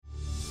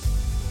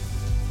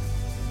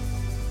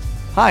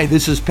Hi,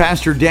 this is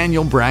Pastor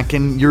Daniel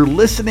Bracken. You're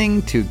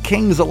listening to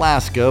Kings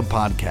Alaska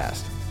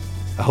podcast.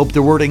 I hope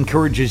the word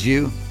encourages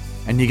you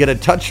and you get a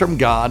touch from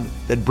God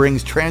that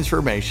brings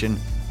transformation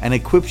and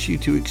equips you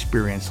to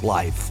experience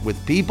life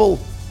with people,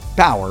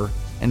 power,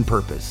 and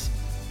purpose.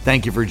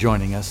 Thank you for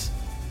joining us.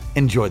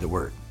 Enjoy the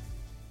word.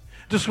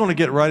 Just want to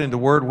get right into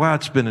word. Wow,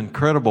 it's been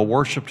incredible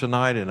worship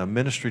tonight and a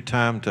ministry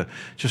time to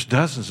just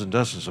dozens and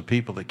dozens of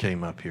people that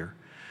came up here.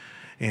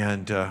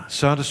 And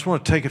so I just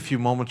want to take a few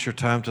moments of your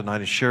time tonight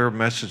and share a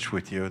message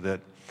with you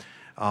that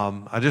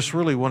I just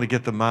really want to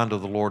get the mind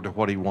of the Lord to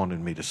what He wanted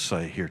me to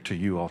say here to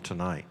you all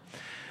tonight,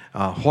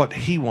 what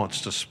He wants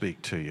to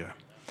speak to you.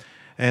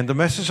 And the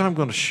message I'm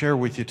going to share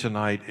with you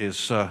tonight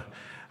is,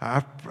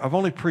 I've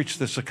only preached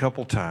this a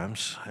couple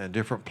times at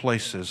different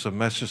places, a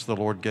message the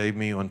Lord gave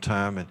me one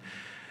time, and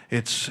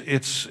it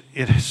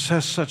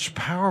has such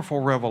powerful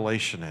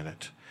revelation in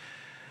it.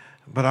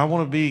 But I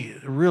want to be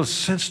real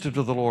sensitive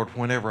to the Lord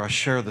whenever I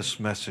share this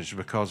message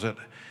because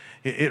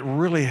it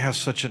really has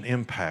such an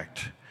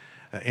impact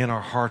in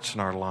our hearts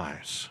and our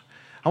lives.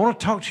 I want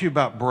to talk to you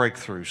about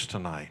breakthroughs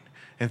tonight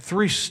and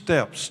 3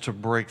 steps to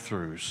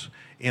breakthroughs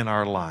in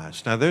our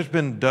lives. Now, there's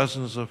been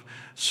dozens of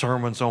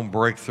sermons on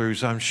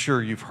breakthroughs. I'm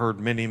sure you've heard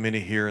many,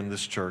 many here in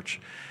this church.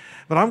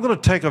 But I'm going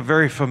to take a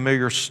very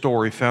familiar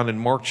story found in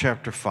Mark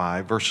chapter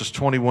 5, verses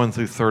 21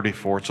 through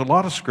 34. It's a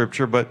lot of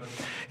scripture, but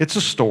it's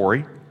a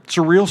story. It's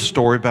a real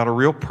story about a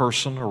real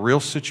person, a real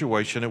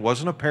situation. It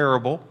wasn't a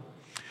parable.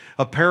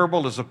 A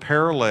parable is a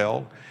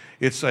parallel.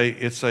 It's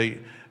a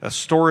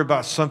story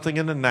about something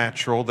in the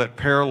natural that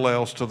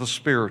parallels to the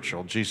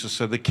spiritual. Jesus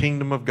said the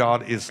kingdom of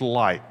God is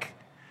like.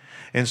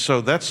 And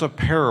so that's a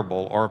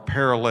parable or a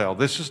parallel.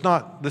 This is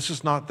not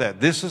that.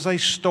 This is a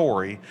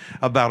story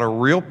about a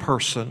real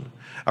person,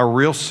 a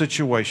real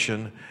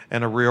situation,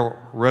 and a real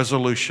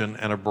resolution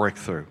and a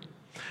breakthrough.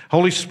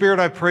 Holy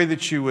Spirit, I pray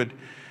that you would,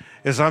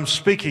 as I'm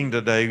speaking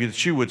today,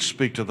 that you would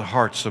speak to the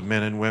hearts of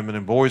men and women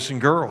and boys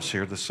and girls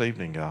here this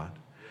evening, God.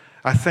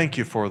 I thank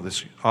you for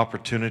this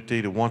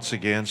opportunity to once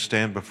again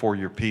stand before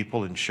your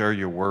people and share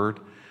your word.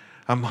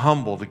 I'm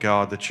humbled,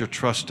 God, that you're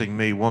trusting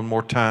me one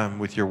more time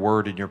with your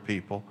word and your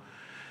people.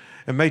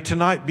 And may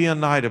tonight be a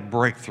night of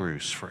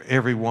breakthroughs for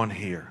everyone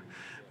here.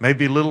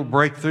 Maybe little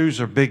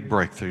breakthroughs or big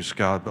breakthroughs,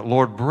 God, but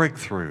Lord,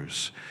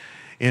 breakthroughs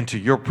into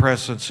your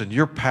presence and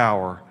your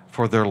power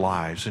for their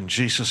lives. In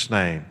Jesus'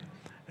 name,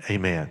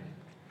 amen.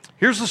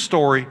 Here's the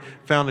story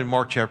found in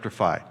Mark chapter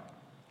 5.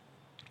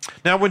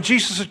 Now, when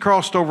Jesus had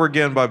crossed over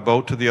again by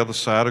boat to the other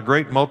side, a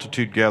great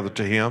multitude gathered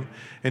to him,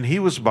 and he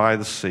was by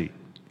the sea.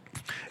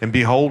 And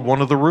behold,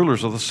 one of the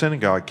rulers of the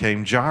synagogue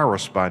came,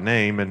 Jairus by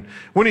name, and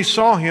when he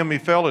saw him, he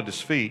fell at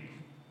his feet.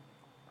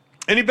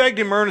 And he begged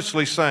him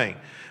earnestly, saying,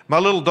 My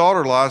little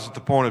daughter lies at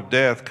the point of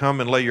death. Come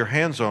and lay your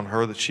hands on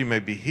her, that she may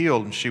be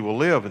healed, and she will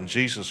live. And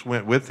Jesus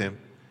went with him.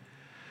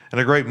 And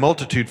a great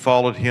multitude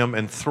followed him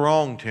and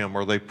thronged him,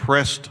 or they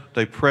pressed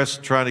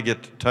trying to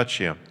get to touch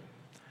him.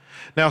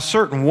 Now a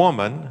certain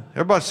woman,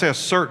 everybody say a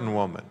certain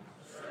woman,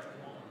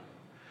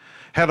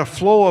 had a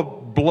flow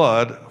of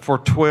blood for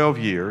 12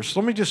 years.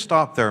 Let me just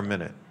stop there a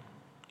minute.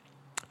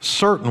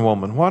 Certain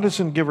woman, why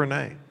doesn't it give her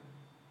name?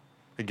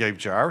 It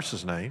gave Jairus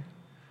his name.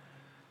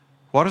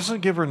 Why doesn't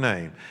it give her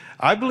name?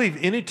 I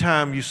believe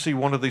anytime you see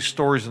one of these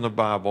stories in the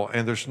Bible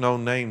and there's no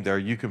name there,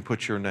 you can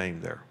put your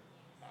name there.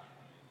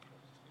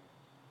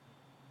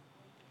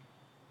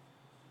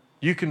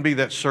 You can be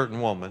that certain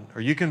woman,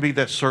 or you can be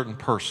that certain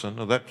person,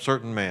 or that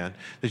certain man,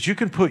 that you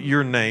can put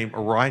your name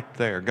right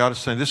there. God is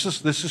saying,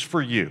 this is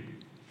for you.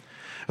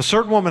 A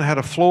certain woman had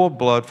a flow of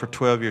blood for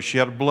 12 years. She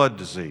had a blood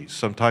disease,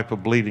 some type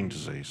of bleeding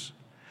disease,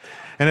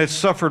 and had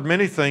suffered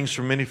many things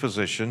from many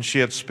physicians. She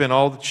had spent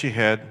all that she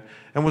had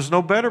and was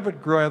no better,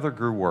 but rather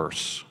grew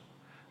worse.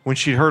 When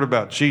she heard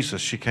about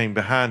Jesus, she came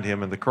behind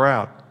him in the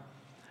crowd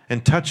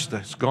and touched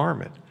his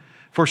garment.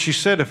 For she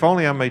said, If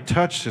only I may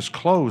touch his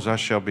clothes, I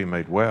shall be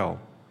made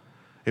well.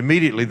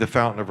 Immediately the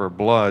fountain of her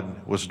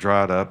blood was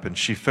dried up, and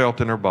she felt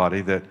in her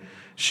body that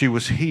she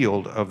was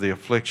healed of the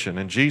affliction.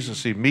 And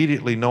Jesus,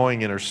 immediately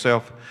knowing in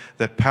herself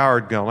that power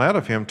had gone out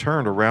of him,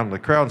 turned around in the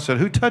crowd and said,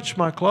 Who touched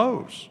my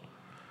clothes?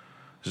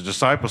 His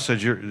disciples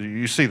said,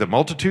 You see the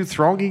multitude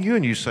thronging you,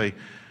 and you say,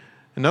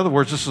 in other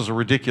words, this is a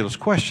ridiculous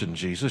question,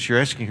 Jesus. You're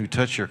asking who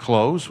touched your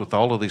clothes with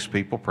all of these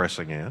people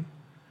pressing in.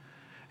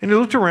 And he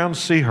looked around to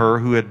see her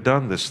who had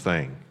done this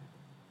thing.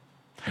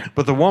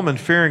 But the woman,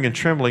 fearing and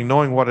trembling,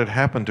 knowing what had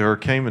happened to her,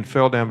 came and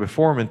fell down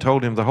before him and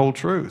told him the whole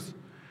truth.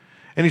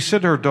 And he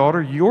said to her,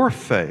 Daughter, your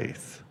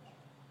faith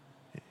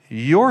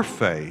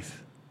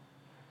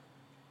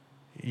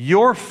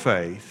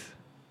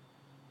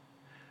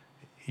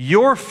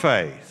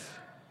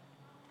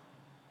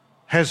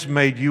has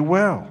made you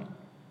well.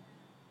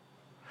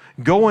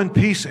 Go in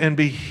peace and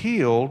be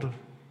healed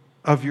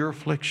of your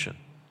affliction.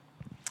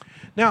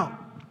 Now,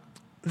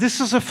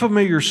 this is a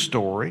familiar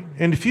story,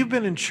 and if you've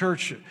been in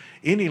church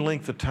any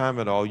length of time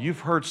at all, you've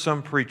heard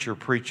some preacher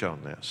preach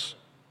on this.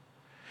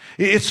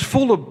 It's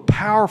full of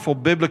powerful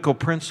biblical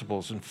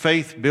principles and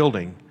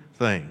faith-building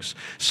things.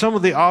 Some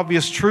of the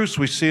obvious truths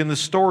we see in this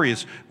story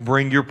is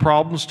bring your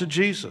problems to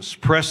Jesus.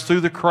 Press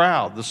through the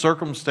crowd, the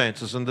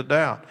circumstances, and the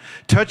doubt.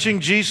 Touching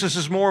Jesus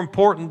is more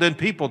important than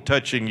people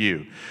touching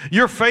you.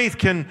 Your faith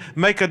can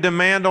make a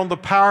demand on the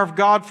power of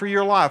God for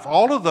your life.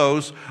 All of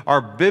those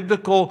are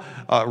biblical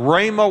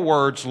rhema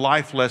words,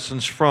 life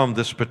lessons from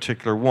this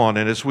particular one.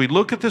 And as we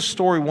look at this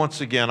story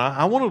once again,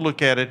 I want to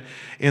look at it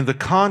in the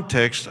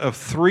context of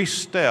 3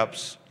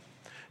 steps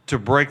to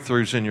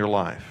breakthroughs in your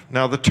life.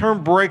 Now, the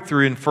term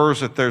breakthrough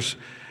infers that there's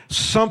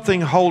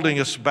something holding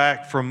us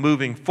back from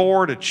moving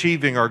forward,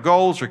 achieving our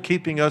goals, or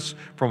keeping us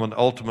from an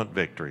ultimate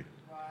victory.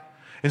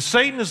 And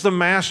Satan is the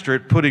master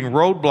at putting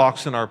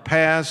roadblocks in our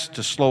paths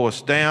to slow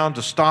us down,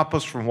 to stop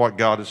us from what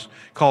God has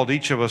called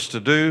each of us to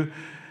do.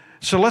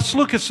 So let's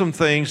look at some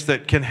things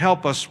that can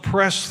help us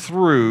press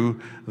through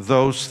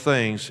those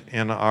things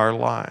in our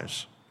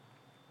lives.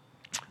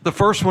 The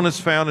first one is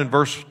found in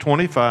verse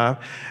 25.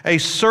 A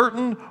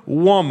certain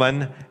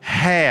woman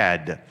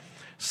had.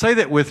 Say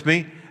that with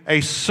me.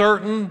 A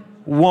certain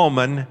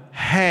woman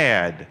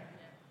had.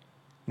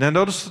 Now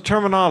notice the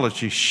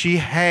terminology. She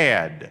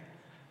had.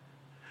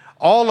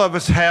 All of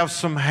us have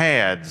some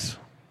hads.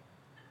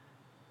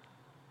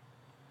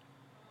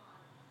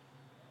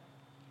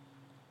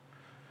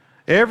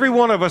 Every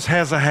one of us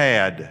has a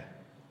had.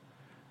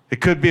 It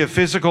could be a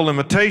physical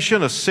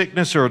limitation, a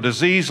sickness or a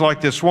disease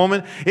like this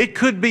woman. It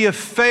could be a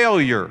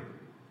failure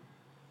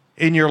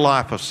in your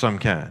life of some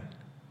kind.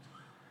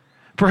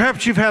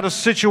 Perhaps you've had a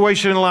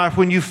situation in life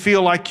when you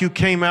feel like you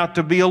came out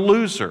to be a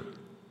loser.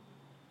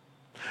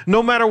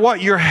 No matter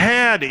what your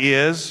had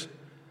is,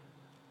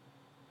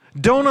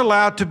 don't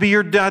allow it to be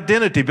your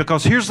identity,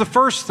 because here's the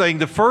first thing,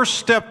 the first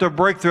step to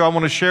breakthrough I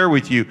want to share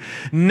with you.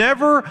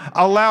 Never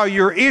allow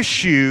your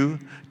issue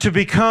to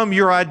become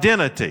your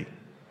identity.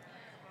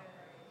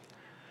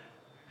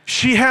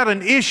 She had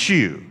an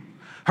issue.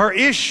 Her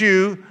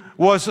issue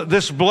was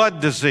this blood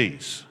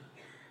disease.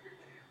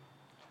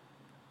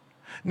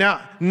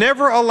 Now,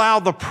 never allow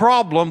the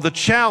problem, the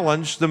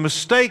challenge, the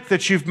mistake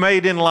that you've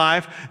made in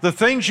life, the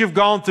things you've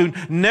gone through,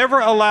 never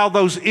allow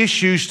those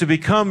issues to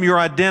become your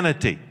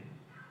identity.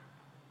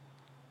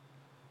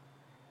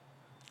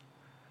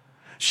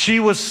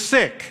 She was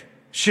sick.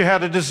 She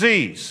had a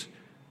disease.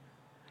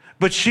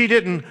 But she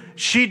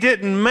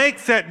didn't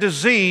make that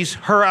disease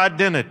her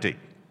identity.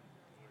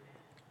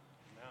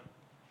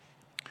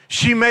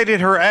 She made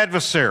it her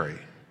adversary.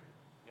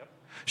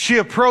 She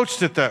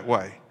approached it that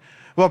way.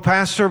 Well,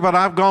 Pastor, but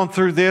I've gone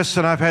through this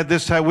and I've had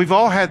this. We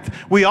all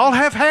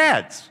have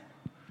hads.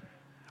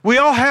 We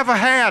all have a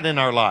had in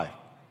our life.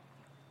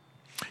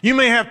 You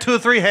may have 2 or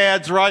 3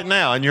 hads right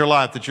now in your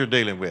life that you're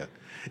dealing with.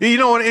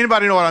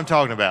 Anybody know what I'm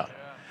talking about?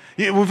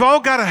 Yeah, we've all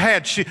got a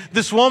had.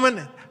 This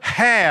woman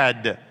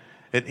had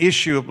an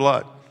issue of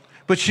blood,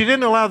 but she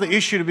didn't allow the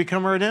issue to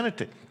become her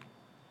identity.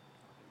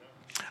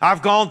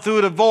 I've gone through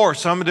a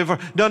divorce. I'm a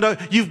divorce. No,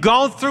 you've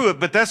gone through it,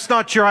 but that's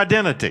not your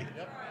identity.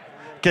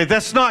 Okay,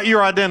 that's not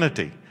your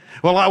identity.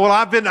 Well,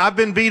 I've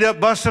been beat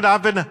up, busted.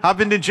 I've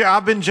been in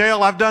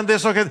jail. I've done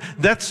this. Okay,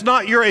 that's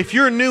not your. If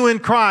you're new in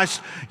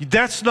Christ,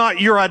 that's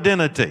not your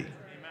identity.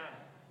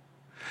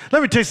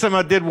 Let me tell you something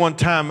I did one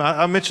time.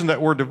 I mentioned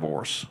that word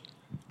divorce.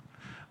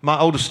 My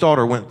oldest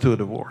daughter went through a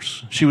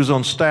divorce. She was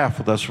on staff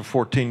with us for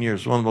 14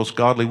 years. One of the most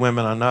godly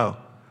women I know.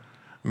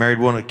 Married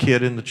a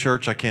kid in the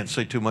church. I can't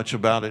say too much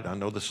about it. I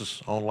know this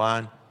is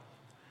online.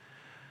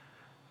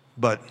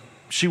 But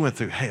she went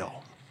through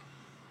hell.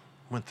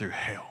 Went through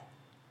hell.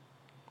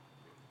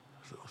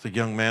 The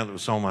young man that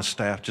was on my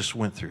staff just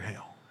went through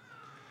hell.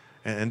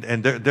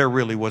 And there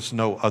really was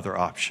no other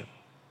option.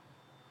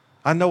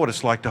 I know what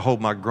it's like to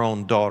hold my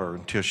grown daughter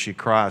until she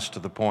cries to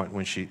the point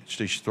when she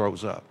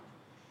throws up.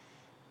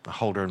 I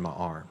hold her in my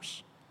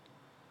arms.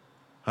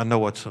 I know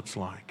what it's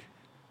like.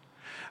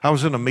 I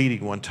was in a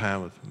meeting one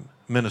time with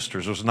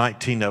ministers. There was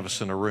 19 of us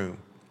in a room.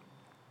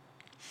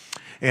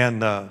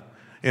 And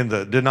in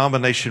the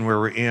denomination we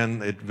were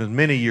in, it was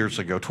many years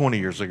ago, 20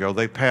 years ago,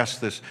 they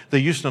passed this. They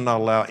used to not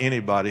allow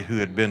anybody who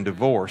had been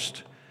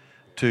divorced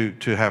to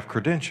have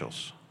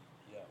credentials.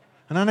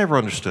 And I never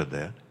understood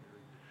that.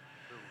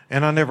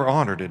 And I never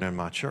honored it in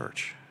my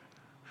church.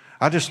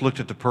 I just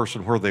looked at the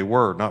person where they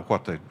were, not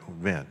what they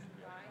meant.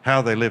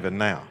 How they living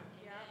now.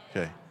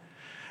 Okay.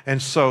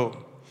 And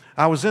so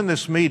I was in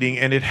this meeting,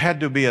 and it had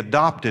to be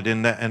adopted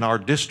in our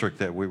district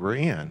that we were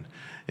in.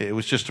 It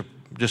was just a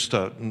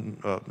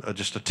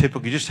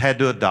typical. You just had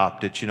to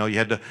adopt it. You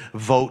had to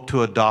vote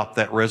to adopt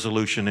that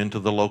resolution into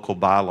the local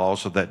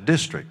bylaws of that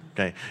district.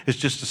 Okay, it's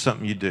just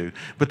something you do.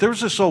 But there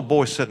was this old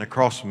boy sitting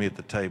across from me at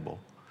the table.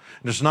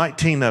 There's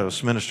 19 of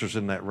us ministers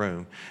in that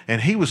room,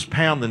 and he was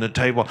pounding the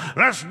table.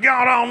 Let's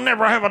God, I'll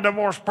never have a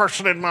divorced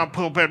person in my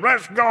pulpit.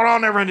 Let's God,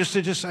 I'll never.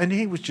 And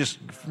he was just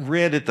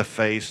red at the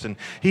face, and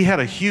he had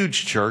a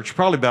huge church,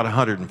 probably about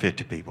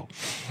 150 people.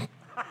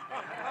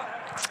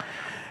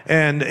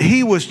 And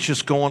he was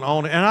just going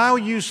on. And I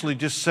usually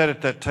just sat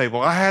at that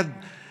table. I had,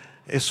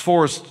 as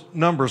far as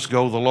numbers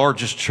go, the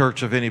largest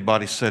church of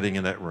anybody sitting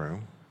in that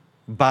room,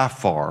 by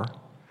far.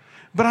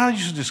 But I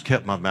usually just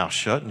kept my mouth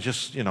shut and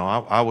just,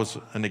 I was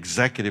an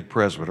executive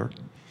presbyter.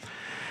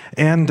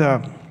 And,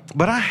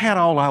 but I had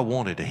all I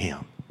wanted of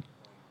him.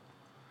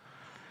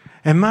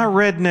 And my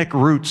redneck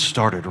roots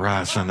started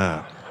rising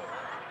up.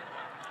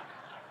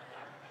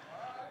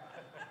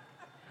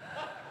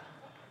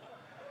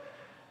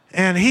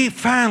 And he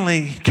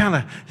finally kind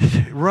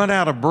of run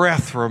out of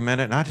breath for a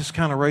minute, and I just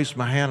kind of raised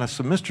my hand. I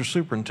said, Mr.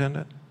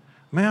 Superintendent,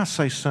 may I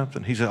say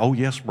something? He said, oh,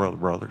 yes,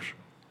 brothers.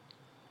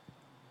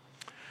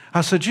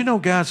 I said,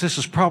 guys, this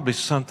is probably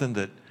something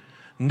that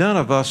none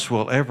of us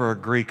will ever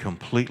agree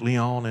completely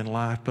on in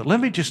life, but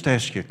let me just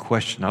ask you a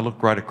question. I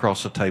looked right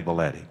across the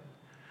table at him.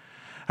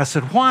 I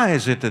said, why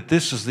is it that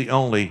this is the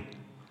only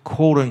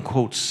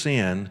quote-unquote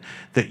sin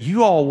that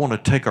you all want to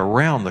take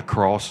around the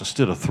cross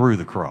instead of through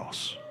the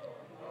cross?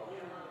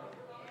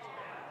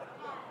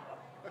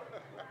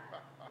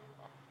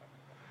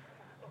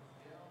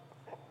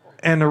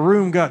 And the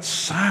room got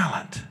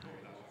silent.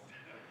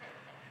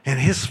 And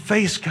his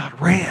face got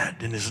red,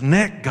 and his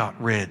neck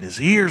got red, and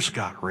his ears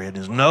got red, and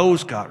his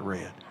nose got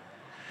red.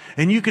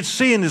 And you could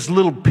see in his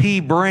little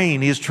pea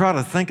brain, he was trying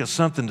to think of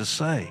something to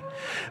say.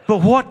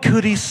 But what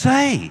could he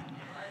say?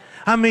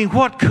 I mean,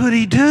 what could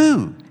he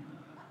do?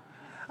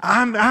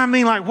 I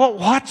mean, like,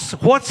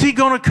 what's he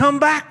going to come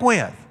back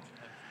with?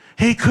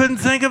 He couldn't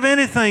think of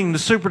anything. The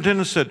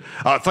superintendent said,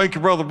 thank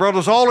you,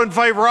 brothers. All in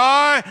favor,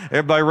 aye.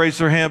 Everybody raised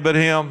their hand but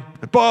him.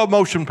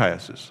 Motion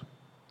passes.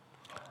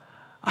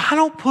 I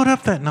don't put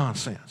up that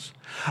nonsense.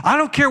 I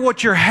don't care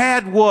what your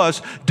had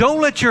was.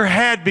 Don't let your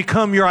had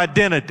become your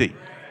identity.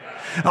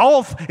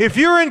 If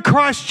you're in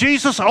Christ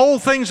Jesus,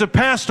 old things have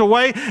passed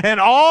away, and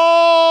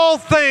all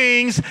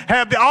things,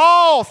 not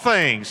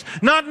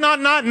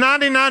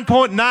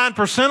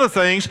 99.9% of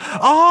things,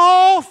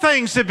 all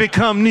things have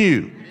become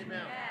new.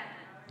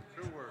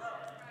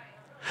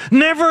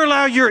 Never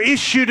allow your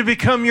issue to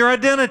become your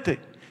identity.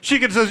 She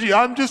could say,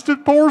 I'm just a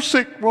poor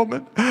sick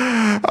woman.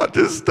 I'll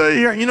just stay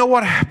here. You know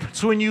what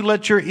happens when you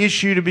let your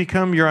issue to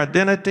become your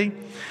identity?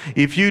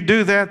 If you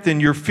do that, then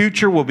your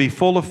future will be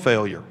full of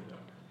failure.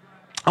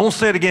 I won't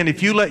say it again.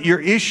 If you let your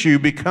issue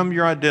become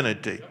your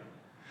identity,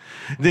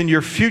 then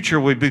your future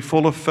will be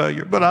full of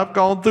failure. But I've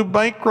gone through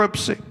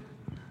bankruptcy.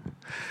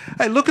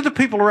 Hey, look at the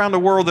people around the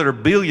world that are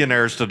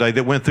billionaires today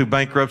that went through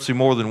bankruptcy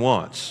more than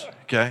once,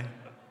 okay?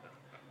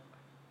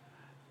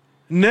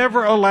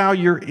 Never allow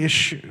your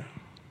issue.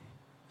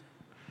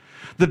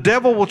 The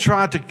devil will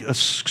try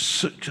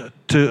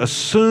to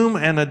assume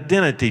an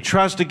identity,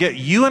 tries to get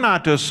you and I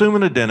to assume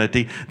an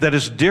identity that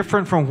is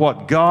different from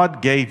what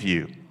God gave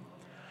you.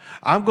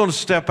 I'm going to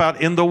step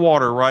out in the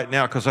water right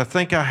now because I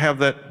think I have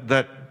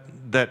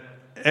that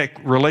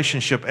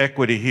relationship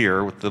equity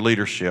here with the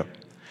leadership.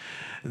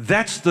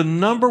 That's the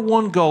number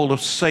one goal of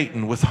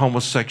Satan with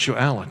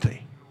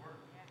homosexuality.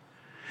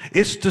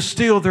 It's to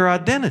steal their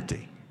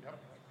identity.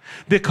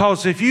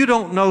 Because if you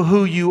don't know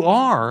who you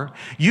are,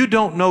 you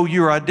don't know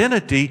your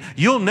identity,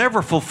 you'll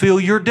never fulfill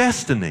your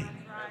destiny.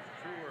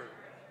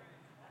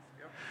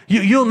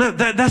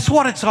 That's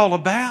what it's all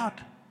about.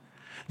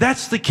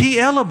 That's the key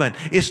element,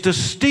 is to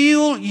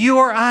steal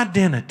your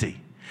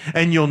identity.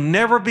 And you'll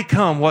never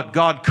become what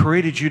God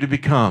created you to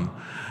become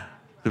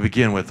to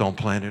begin with on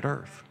planet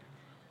Earth.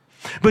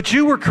 But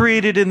you were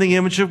created in the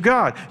image of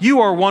God. You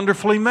are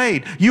wonderfully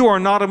made. You are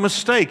not a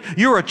mistake.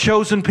 You're a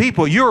chosen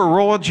people. You're a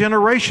royal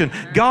generation.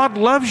 God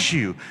loves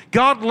you.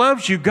 God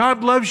loves you.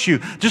 God loves you.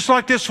 Just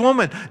like this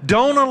woman,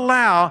 don't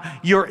allow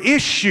your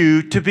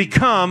issue to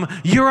become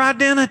your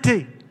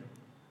identity.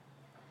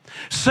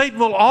 Satan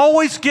will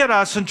always get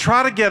us and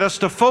try to get us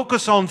to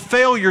focus on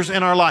failures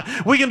in our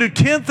life. We can do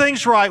 10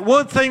 things right,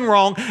 1 thing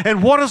wrong,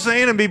 and what does the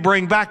enemy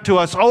bring back to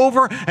us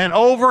over and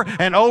over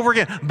and over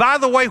again? By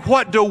the way,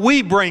 what do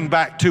we bring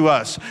back to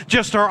us?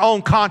 Just our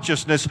own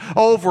consciousness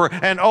over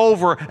and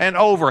over and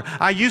over.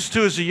 I used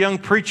to, as a young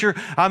preacher,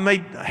 I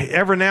may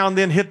every now and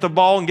then hit the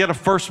ball and get a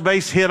first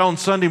base hit on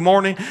Sunday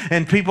morning,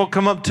 and people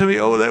come up to me,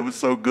 oh, that was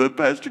so good,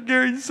 Pastor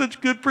Gary, you're such a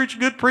good preacher,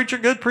 good preacher,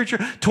 good preacher.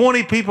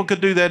 20 people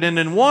could do that, and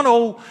then one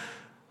old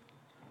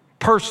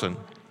person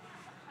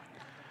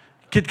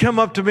could come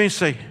up to me and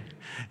say,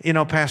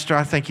 Pastor,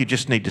 I think you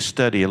just need to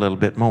study a little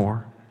bit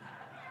more.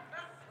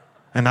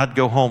 And I'd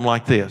go home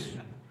like this.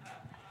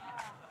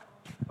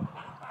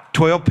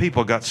 12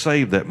 people got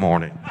saved that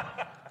morning.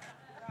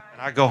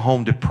 And I go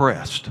home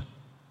depressed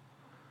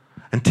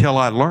until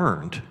I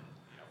learned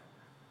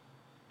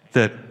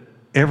that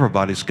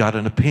everybody's got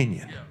an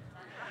opinion.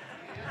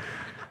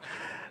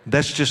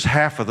 That's just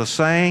half of the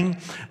saying,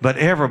 but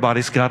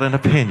everybody's got an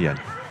opinion.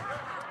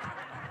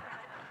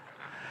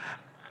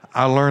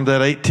 I learned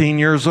that 18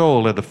 years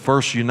old at the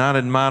first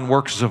United Mine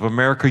Workers of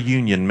America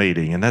Union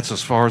meeting, and that's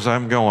as far as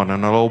I'm going.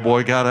 And an old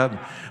boy got up,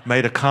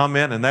 made a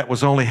comment, and that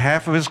was only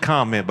half of his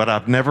comment, but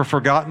I've never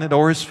forgotten it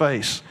or his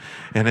face.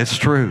 And it's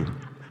true.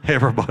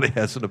 Everybody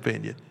has an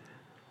opinion.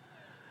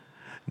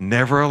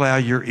 Never allow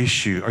your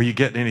issue. Are you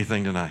getting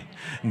anything tonight?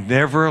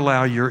 Never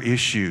allow your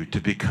issue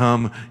to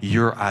become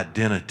your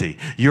identity.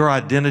 Your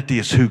identity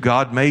is who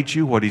God made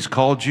you, what He's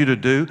called you to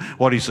do,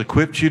 what He's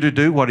equipped you to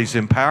do, what He's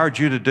empowered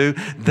you to do.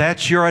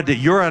 That's your identity.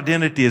 Your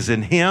identity is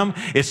in Him.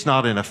 It's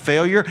not in a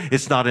failure.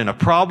 It's not in a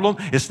problem.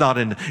 It's not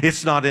in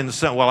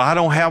something, well, I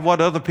don't have what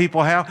other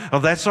people have. Oh,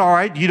 that's all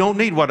right. You don't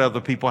need what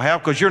other people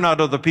have because you're not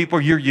other people.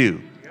 You're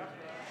you.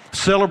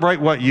 Celebrate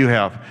what you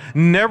have.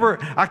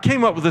 I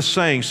came up with this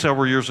saying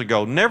several years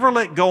ago, never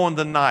let go in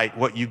the night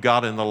what you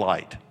got in the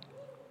light.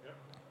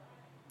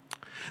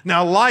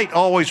 Now, light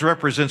always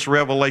represents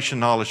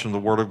revelation knowledge from the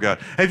Word of God.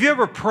 Have you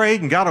ever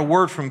prayed and got a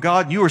word from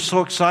God and you were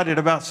so excited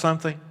about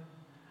something?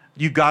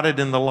 You got it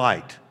in the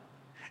light.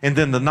 And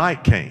then the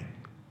night came.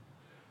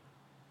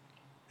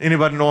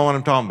 Anybody know what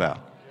I'm talking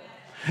about?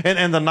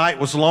 And the night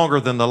was longer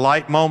than the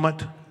light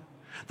moment.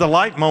 The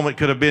light moment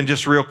could have been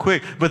just real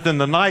quick, but then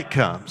the night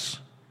comes.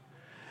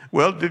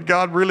 Well, did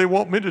God really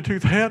want me to do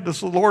that? Does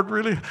the Lord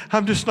really?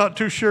 I'm just not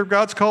too sure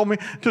God's called me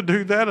to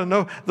do that. I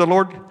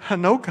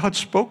know God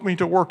spoke me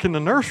to work in the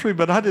nursery,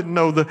 but I didn't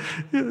know the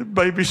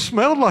baby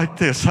smelled like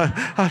this.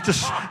 I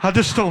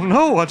just don't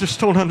know. I just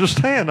don't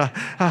understand.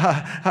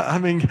 I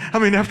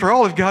mean, after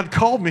all, if God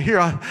called me here,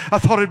 I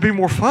thought it'd be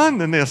more fun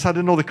than this. I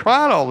didn't know they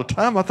cried all the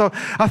time. I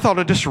thought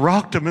I just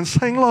rocked them and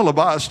sang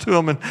lullabies to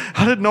them, and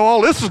I didn't know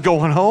all this is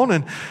going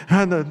on,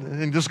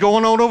 and just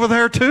going on over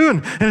there too,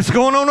 and it's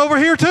going on over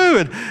here too,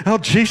 and oh,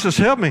 Jesus,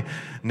 help me.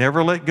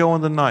 Never let go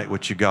in the night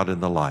what you got in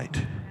the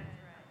light.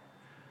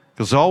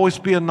 There's always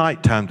be a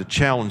nighttime to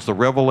challenge the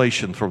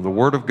revelation from the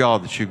Word of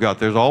God that you got.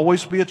 There's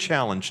always be a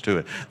challenge to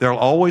it. There'll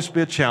always be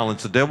a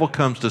challenge. The devil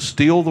comes to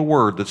steal the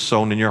word that's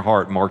sown in your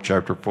heart, Mark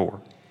chapter 4.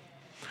 All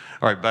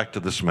right, back to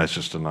this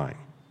message tonight.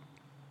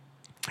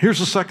 Here's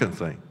the second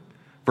thing.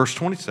 Verse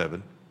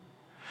 27.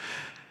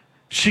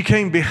 She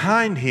came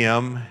behind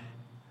him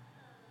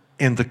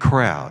in the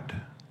crowd.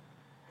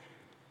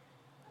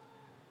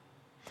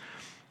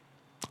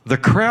 The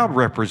crowd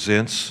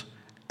represents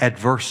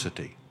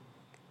adversity.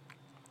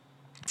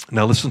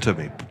 Now listen to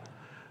me.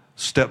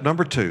 Step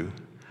number 2,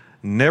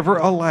 never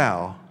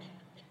allow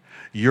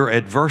your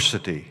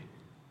adversity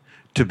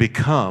to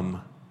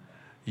become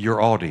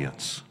your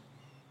audience.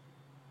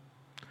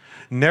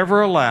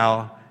 Never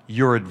allow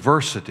your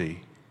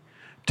adversity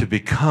to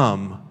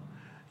become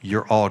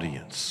your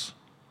audience.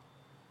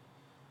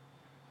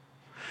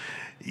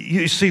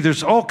 You see,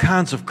 there's all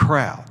kinds of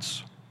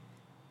crowds.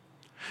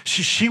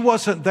 She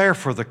wasn't there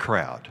for the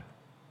crowd.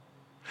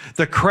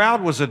 The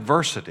crowd was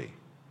adversity,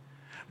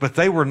 but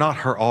they were not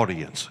her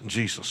audience.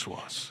 Jesus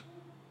was.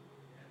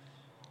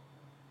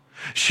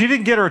 She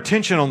didn't get her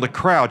attention on the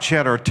crowd. She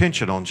had her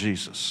attention on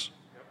Jesus.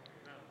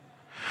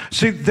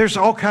 See, there's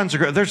all kinds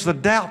of, there's the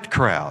doubt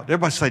crowd.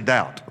 Everybody say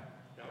doubt.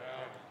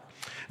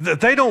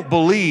 They don't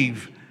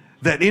believe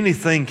that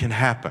anything can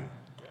happen.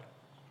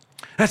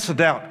 That's the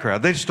doubt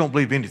crowd. They just don't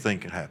believe anything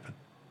can happen.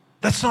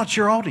 That's not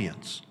your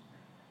audience.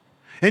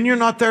 And you're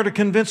not there to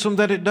convince them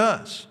that it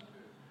does.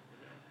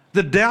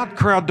 The doubt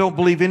crowd don't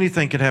believe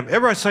anything can happen.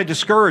 Everybody say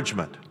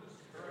discouragement.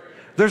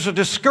 There's a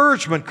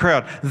discouragement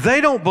crowd. They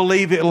don't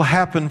believe it'll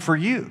happen for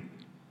you.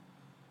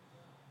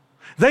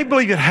 They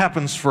believe it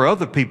happens for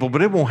other people,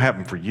 but it won't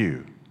happen for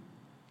you.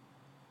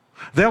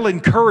 They'll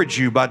encourage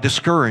you by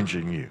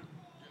discouraging you.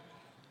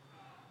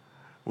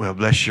 Well,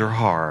 bless your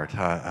heart.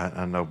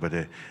 I know,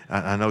 but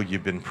I know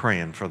you've been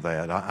praying for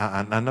that.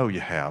 I know you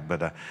have,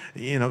 but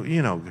you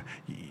know,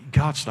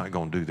 God's not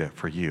going to do that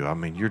for you. I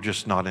mean, you're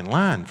just not in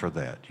line for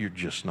that. You're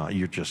just not.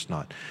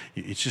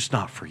 It's just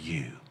not for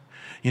you.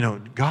 You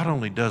know, God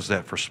only does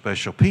that for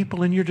special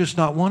people, and you're just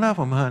not one of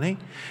them, honey.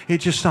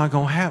 It's just not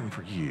going to happen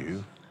for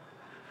you.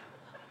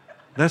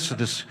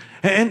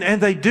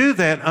 And they do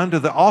that under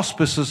the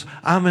auspices,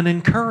 I'm an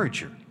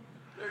encourager.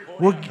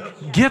 Well,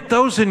 get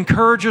those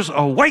encouragers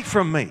away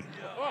from me.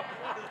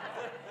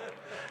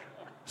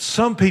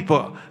 Some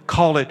people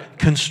call it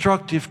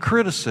constructive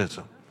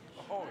criticism.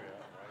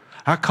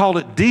 I call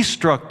it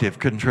destructive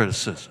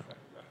criticism.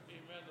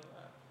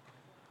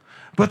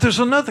 But there's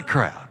another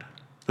crowd.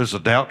 There's a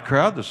doubt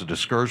crowd, there's a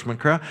discouragement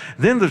crowd,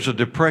 then there's a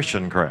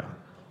depression crowd.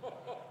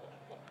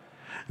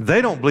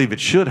 They don't believe it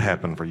should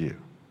happen for you.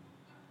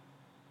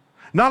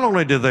 Not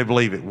only do they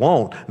believe it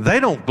won't, they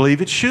don't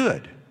believe it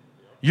should.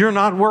 You're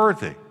not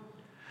worthy.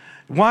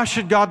 Why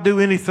should God do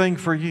anything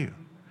for you?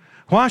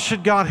 Why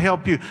should God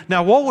help you?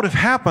 Now, what would have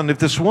happened if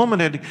this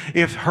woman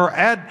if her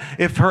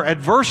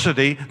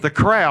adversity, the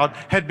crowd,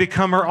 had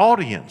become her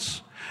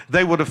audience?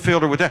 They would have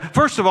filled her with that.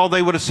 First of all,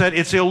 they would have said,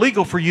 it's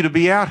illegal for you to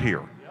be out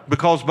here.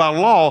 Because by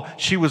law,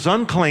 she was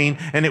unclean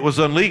and it was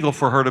illegal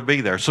for her to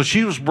be there. So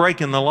she was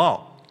breaking the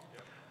law.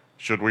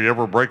 Should we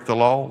ever break the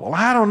law? Well,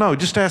 I don't know.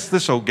 Just ask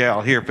this old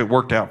gal here if it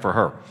worked out for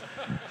her.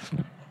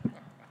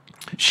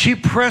 She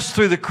pressed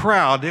through the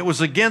crowd. It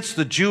was against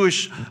the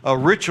Jewish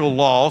ritual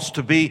laws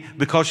to be,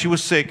 because she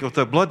was sick with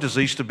a blood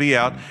disease, to be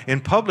out in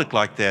public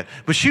like that.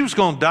 But she was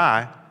going to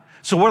die.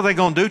 So what are they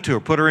going to do to her?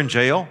 Put her in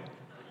jail?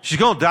 She's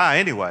going to die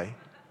anyway.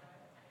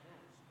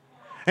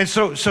 And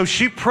so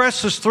she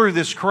presses through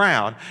this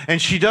crowd,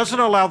 and she doesn't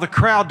allow the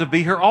crowd to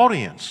be her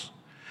audience.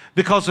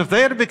 Because if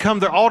they had become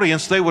their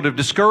audience, they would have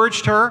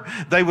discouraged her.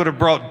 They would have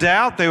brought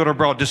doubt. They would have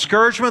brought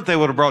discouragement. They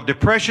would have brought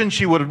depression.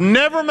 She would have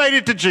never made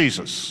it to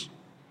Jesus.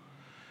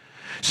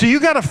 So you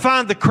got to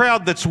find the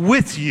crowd that's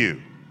with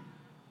you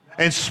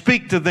and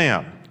speak to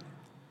them.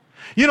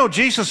 You know,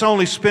 Jesus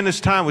only spent his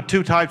time with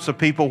two types of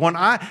people.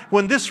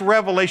 When this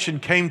revelation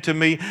came to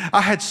me,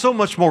 I had so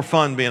much more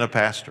fun being a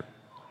pastor.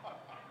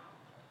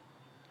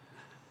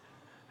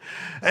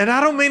 And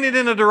I don't mean it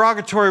in a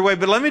derogatory way,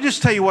 but let me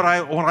just tell you what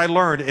I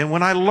learned. And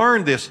when I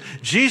learned this,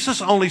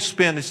 Jesus only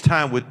spent his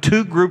time with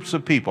two groups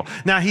of people.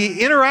 Now, he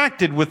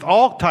interacted with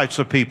all types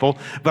of people,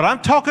 but I'm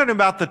talking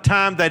about the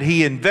time that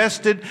he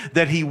invested,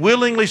 that he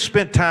willingly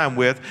spent time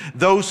with,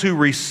 those who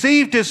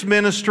received his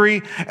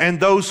ministry and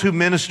those who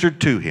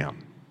ministered to him.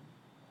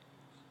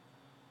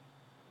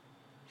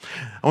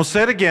 I'll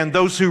say it again,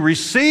 those who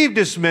received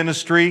his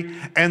ministry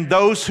and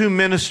those who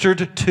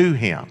ministered to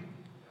him.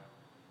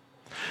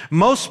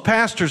 Most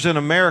pastors in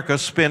America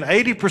spend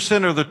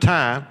 80% of their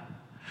time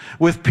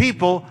with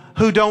people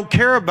who don't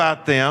care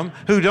about them,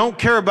 who don't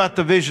care about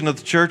the vision of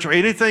the church or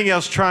anything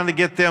else, trying to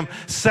get them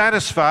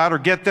satisfied or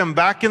get them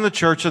back in the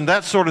church and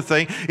that sort of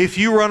thing. If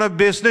you run a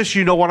business,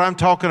 you know what I'm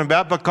talking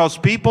about, because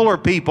people are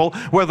people,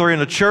 whether in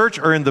a church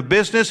or in the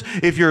business.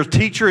 If you're a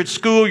teacher at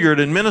school, you're an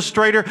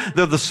administrator,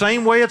 they're the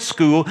same way at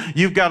school.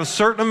 You've got a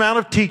certain amount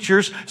of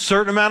teachers,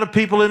 certain amount of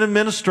people in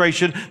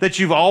administration that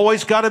you've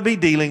always got to be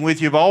dealing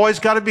with. You've always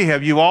got to be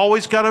heavy. You've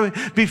always got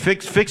to be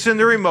fixing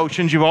their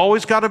emotions. You've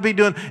always got to be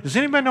doing. Does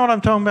anybody know what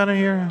I'm talking about in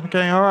here?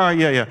 Okay, all right,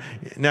 yeah.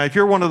 Now, if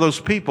you're one of those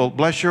people,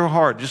 bless your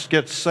heart, just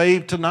get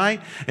saved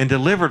tonight and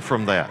delivered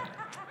from that.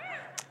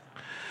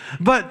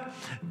 But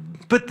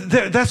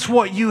that's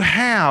what you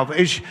have,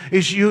 is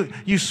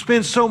you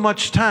spend so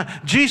much time.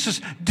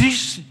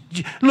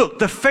 Look,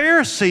 the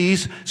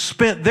Pharisees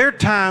spent their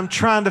time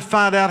trying to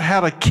find out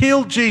how to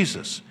kill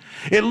Jesus.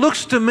 It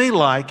looks to me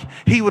like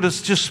he would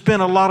have just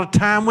spent a lot of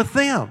time with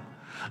them.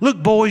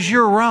 Look, boys,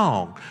 you're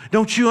wrong.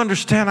 Don't you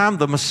understand I'm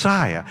the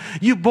Messiah?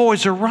 You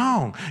boys are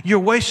wrong. You're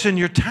wasting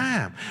your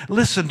time.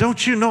 Listen,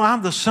 don't you know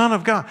I'm the Son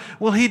of God?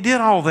 Well, he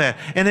did all that,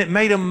 and it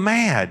made him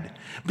mad.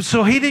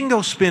 So he didn't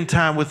go spend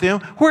time with them.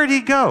 Where'd he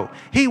go?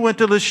 He went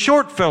to this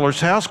short feller's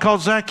house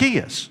called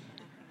Zacchaeus,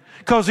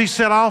 because he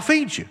said, I'll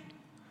feed you.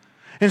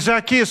 And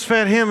Zacchaeus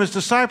fed him, his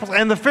disciples,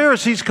 and the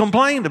Pharisees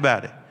complained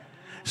about it.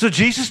 So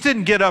Jesus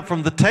didn't get up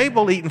from the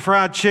table eating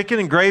fried chicken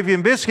and gravy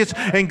and biscuits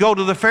and go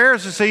to the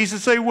Pharisees and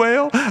say,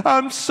 well,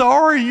 I'm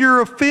sorry you're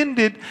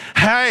offended.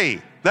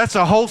 Hey, that's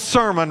a whole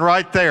sermon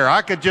right there.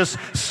 I could just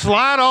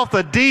slide off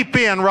the deep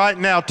end right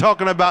now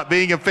talking about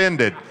being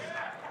offended.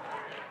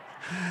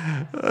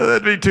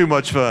 That'd be too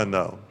much fun,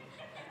 though.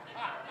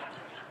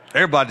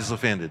 Everybody's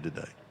offended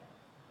today.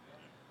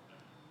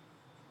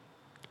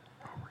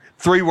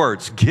 3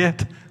 words: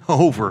 get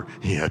over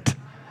it.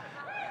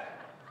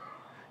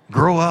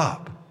 Grow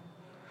up.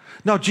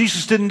 No,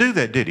 Jesus didn't do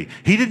that, did he?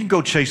 He didn't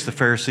go chase the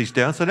Pharisees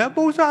down and say, that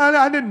boys,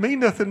 I didn't mean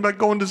nothing by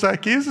going to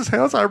Zacchaeus'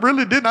 house. I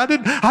really didn't. I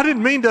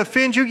didn't mean to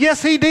offend you.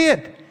 Yes, he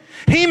did.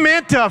 He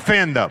meant to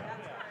offend them.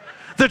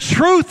 The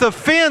truth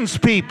offends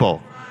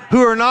people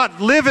who are not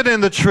living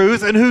in the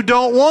truth and who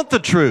don't want the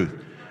truth.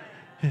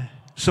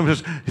 Somebody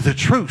says, the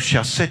truth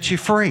shall set you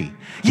free.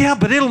 Yeah,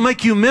 but it'll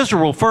make you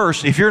miserable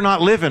first if you're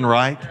not living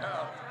right.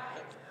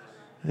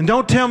 And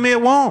don't tell me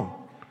it won't.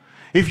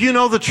 If you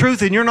know the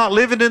truth and you're not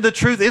living in the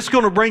truth, it's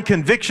going to bring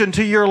conviction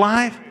to your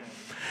life,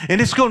 and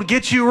it's going to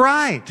get you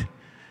right.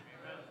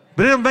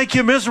 But it'll make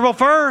you miserable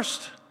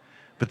first.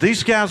 But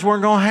these guys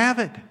weren't going to have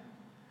it.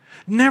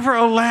 Never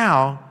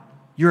allow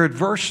your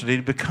adversity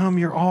to become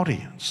your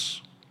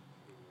audience.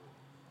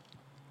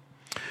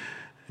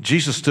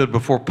 Jesus stood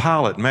before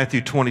Pilate,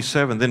 Matthew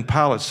 27. Then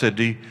Pilate said,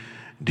 do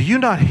you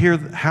not hear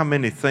how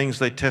many things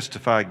they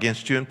testify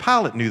against you? And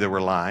Pilate knew they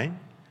were lying.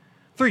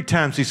 3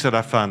 times he said,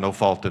 I find no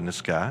fault in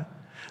this guy.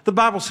 The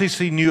Bible says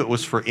he knew it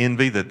was for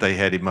envy that they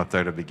had him up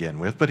there to begin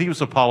with, but he was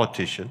a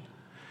politician.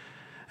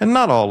 And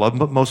not all of them,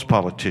 but most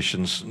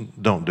politicians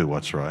don't do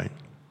what's right.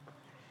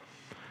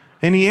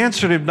 And he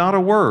answered him not a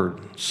word,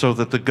 so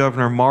that the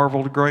governor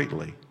marveled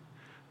greatly.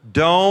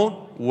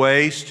 Don't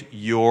waste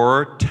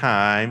your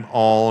time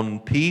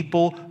on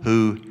people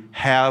who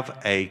have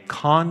a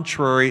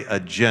contrary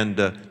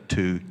agenda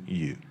to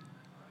you.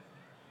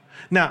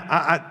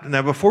 Now,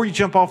 now before you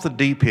jump off the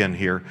deep end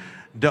here,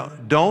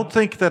 don't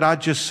think that I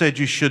just said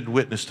you should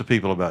witness to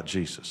people about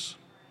Jesus.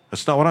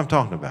 That's not what I'm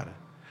talking about.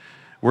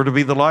 We're to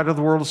be the light of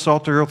the world, the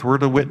salt of the earth. We're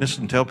to witness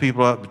and tell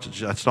people.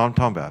 That's not what I'm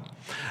talking about.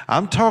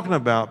 I'm talking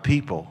about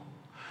people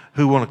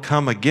who want to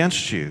come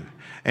against you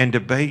and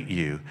debate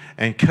you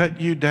and cut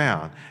you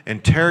down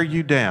and tear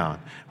you down,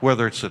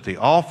 whether it's at the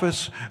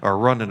office or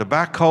running a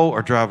backhoe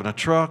or driving a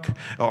truck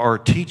or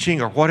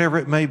teaching or whatever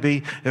it may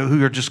be,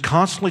 who are just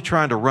constantly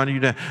trying to run you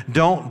down.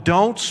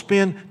 Don't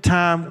spend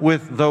time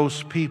with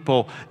those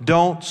people.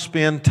 Don't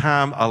spend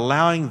time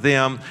allowing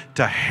them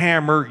to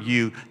hammer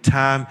you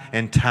time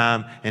and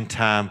time and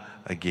time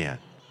again.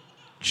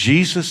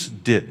 Jesus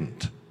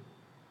didn't.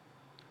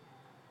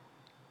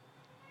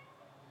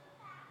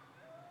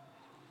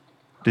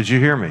 Did you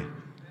hear me?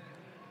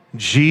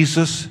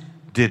 Jesus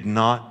did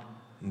not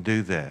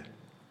do that.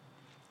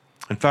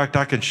 In fact,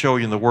 I can show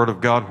you in the Word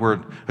of God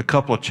where a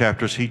couple of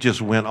chapters he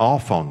just went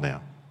off on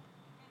them.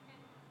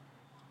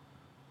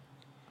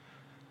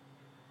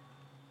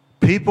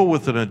 People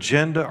with an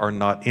agenda are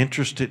not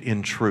interested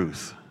in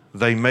truth.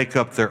 They make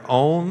up their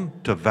own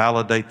to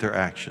validate their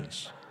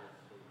actions.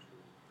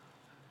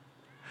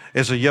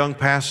 As a young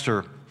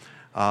pastor,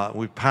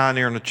 we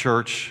pioneer in the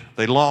church.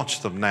 They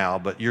launched them now,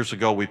 but years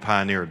ago we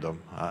pioneered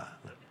them.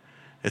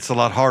 It's a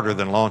lot harder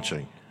than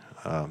launching.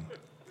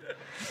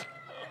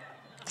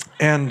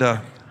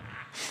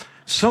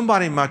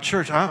 Somebody in my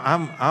church,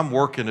 I'm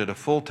working at a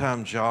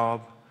full-time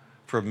job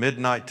from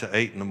midnight to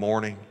 8 in the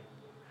morning,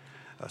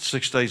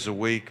 6 days a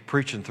week,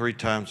 preaching 3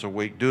 times a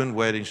week, doing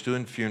weddings,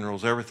 doing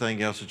funerals,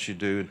 everything else that you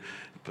do,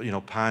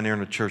 pioneering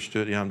the church.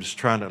 I'm just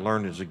trying to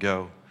learn as I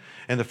go.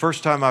 And the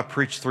first time I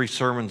preached 3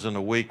 sermons in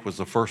a week was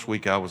the first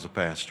week I was a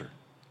pastor.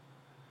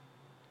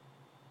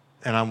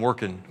 And I'm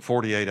working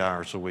 48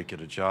 hours a week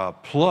at a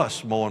job,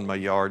 plus mowing my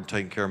yard and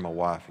taking care of my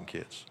wife and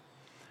kids.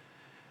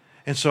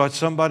 And so I'd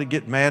somebody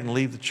get mad and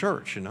leave the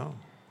church, And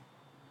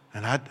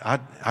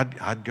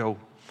I'd go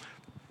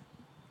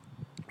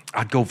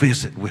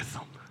visit with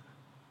them.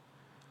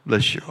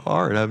 Bless your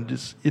heart. I'm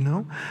just,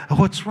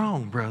 what's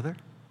wrong, brother?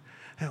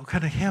 How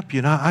can I help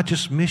you? I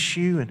just miss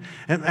you.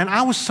 And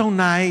I was so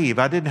naive.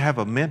 I didn't have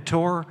a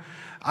mentor.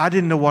 I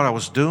didn't know what I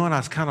was doing. I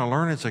was kind of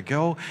learning as I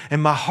go.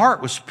 And my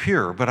heart was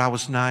pure, but I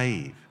was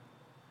naive.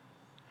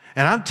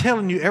 And I'm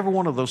telling you, every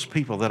one of those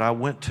people that I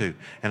went to,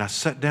 and I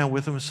sat down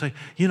with them and say,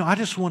 I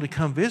just want to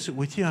come visit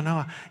with you. I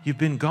know you've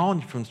been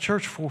gone from the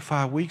church 4 or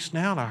 5 weeks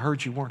now, and I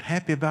heard you weren't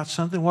happy about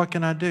something. What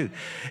can I do?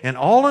 And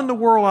all in the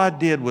world I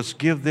did was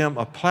give them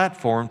a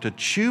platform to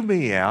chew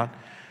me out,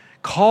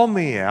 call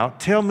me out,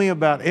 tell me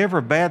about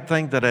every bad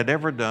thing that I'd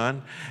ever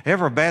done,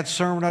 every bad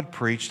sermon I'd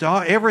preached,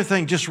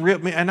 everything just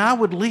ripped me. And I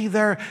would leave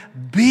there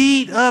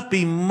beat up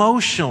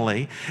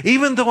emotionally,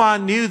 even though I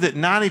knew that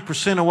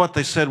 90% of what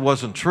they said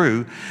wasn't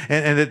true,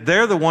 and that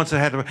they're the ones that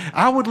had to.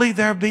 I would leave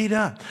there beat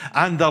up.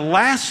 And the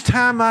last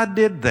time I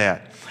did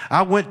that,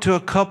 I went to a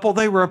couple.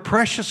 They were a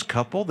precious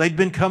couple. They'd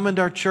been coming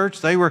to our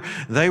church. They were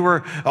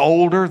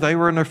older. They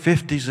were in their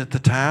 50s at the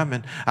time,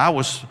 and I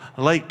was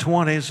late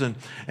 20s.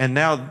 And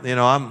now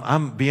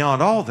I'm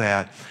beyond all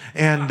that.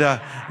 And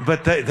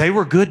but they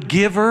were good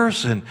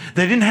givers, and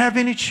they didn't have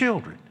any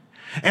children.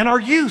 And our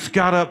youth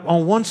got up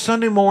on one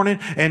Sunday morning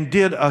and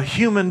did a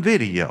human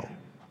video.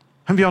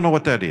 How many of y'all know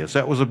what that is?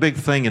 That was a big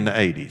thing in the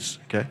 80s.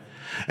 Okay.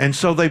 And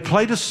so they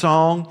played a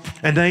song,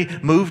 and they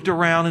moved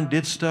around and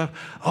did stuff.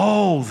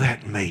 Oh,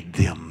 that made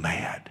them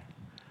mad.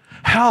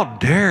 How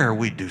dare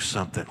we do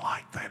something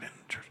like that in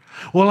the church?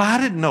 Well,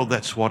 I didn't know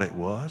that's what it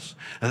was.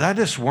 And I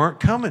just weren't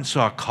coming.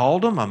 So I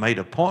called them. I made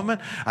an appointment.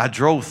 I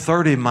drove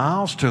 30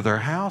 miles to their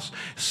house,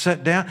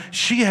 sat down.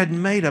 She had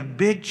made a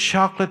big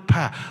chocolate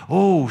pie.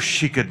 Oh,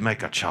 she could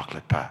make a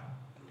chocolate pie.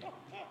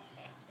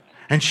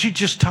 And she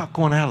just took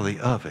one out of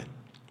the oven.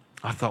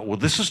 I thought, well,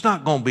 this is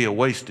not going to be a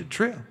wasted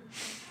trip.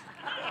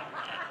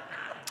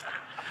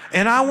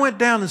 And I went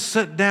down and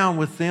sat down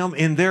with them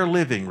in their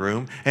living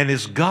room, and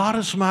as God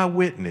is my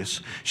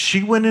witness,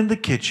 she went in the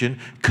kitchen,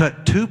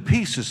 cut 2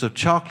 pieces of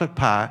chocolate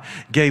pie,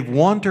 gave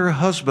one to her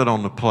husband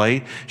on the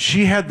plate.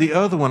 She had the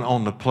other one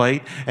on the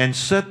plate and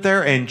sat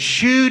there and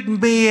chewed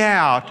me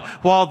out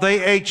while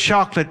they ate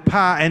chocolate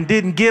pie and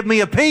didn't give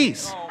me a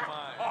piece.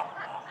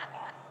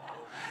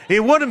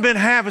 It wouldn't have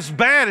been half as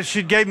bad if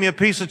she'd gave me a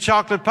piece of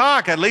chocolate pie.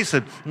 I could at least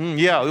said,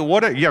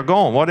 whatever, yeah, go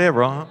on,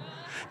 whatever,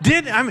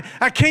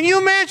 can you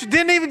imagine?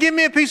 Didn't even give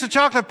me a piece of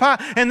chocolate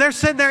pie, and they're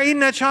sitting there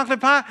eating that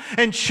chocolate pie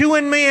and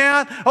chewing me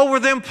out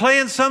over them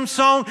playing some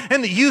song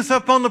and the youth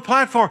up on the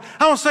platform.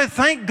 I want to say,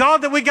 thank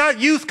God that we got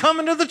youth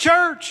coming to the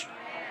church.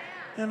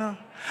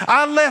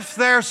 I left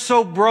there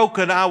so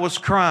broken I was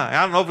crying.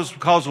 I don't know if it's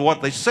because of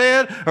what they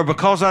said or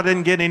because I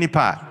didn't get any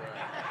pie.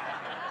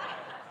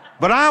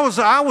 But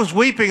I was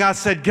weeping. I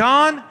said,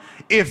 God,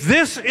 if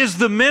this is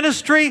the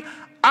ministry,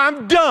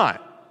 I'm done.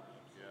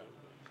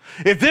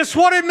 If this is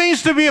what it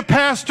means to be a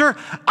pastor,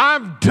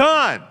 I'm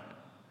done.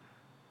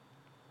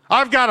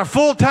 I've got a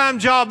full-time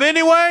job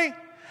anyway.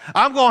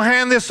 I'm going to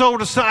hand this over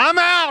to someone. I'm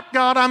out,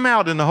 God, I'm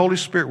out. And the Holy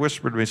Spirit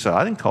whispered to me and said,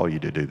 I didn't call you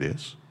to do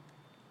this.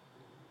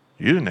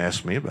 You didn't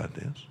ask me about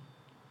this.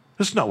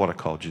 This is not what I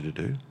called you to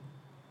do.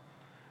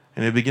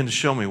 And he began to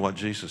show me what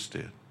Jesus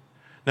did.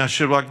 Now,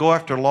 should I go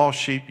after lost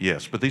sheep?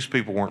 Yes, but these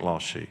people weren't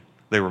lost sheep.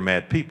 They were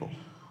mad people.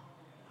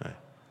 Right?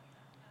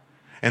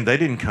 And they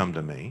didn't come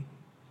to me.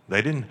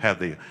 They didn't have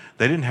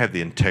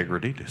the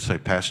integrity to say,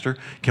 Pastor,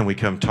 can we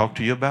come talk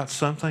to you about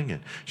something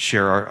and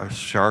share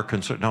our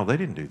concern? No, they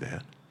didn't do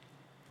that.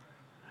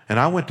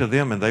 And I went to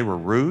them, and they were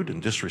rude and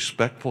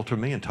disrespectful to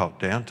me and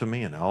talked down to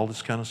me and all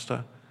this kind of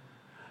stuff.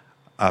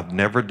 I've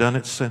never done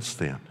it since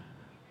then.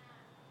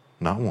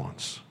 Not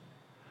once.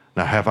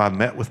 Now, have I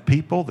met with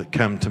people that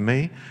come to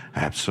me?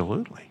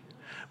 Absolutely.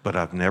 But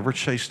I've never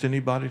chased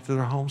anybody to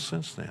their home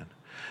since then,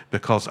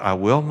 because I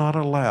will not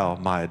allow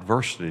my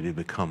adversity to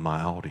become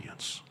my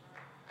audience.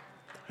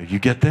 You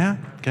get that?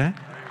 Okay?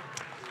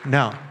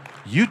 Now,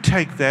 you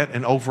take that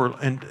and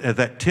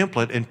that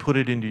template and put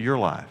it into your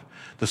life.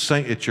 The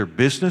same at your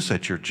business,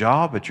 at your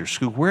job, at your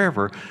school,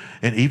 wherever,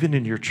 and even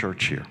in your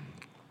church here.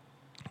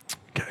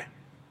 Okay.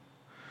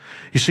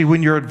 You see,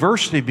 when your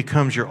adversity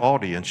becomes your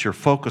audience, your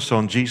focus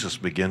on Jesus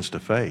begins to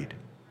fade.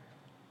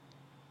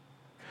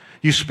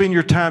 You spend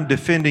your time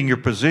defending your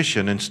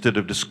position instead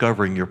of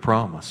discovering your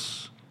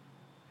promise.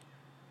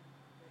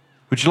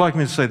 Would you like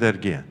me to say that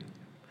again?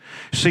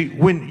 See,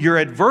 when your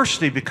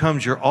adversity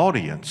becomes your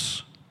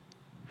audience,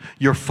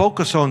 your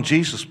focus on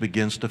Jesus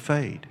begins to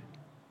fade.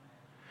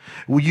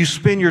 Will you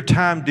spend your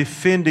time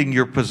defending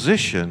your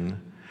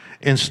position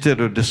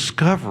instead of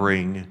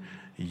discovering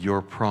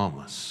your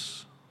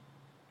promise?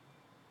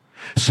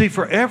 See,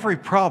 for every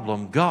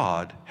problem,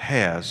 God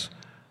has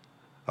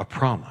a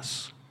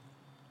promise.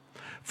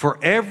 For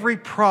every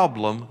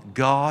problem,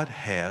 God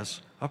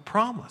has a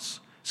promise.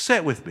 Say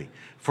it with me.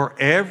 For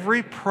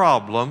every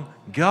problem,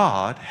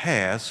 God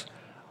has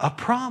a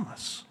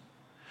promise.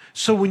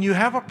 So when you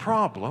have a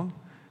problem,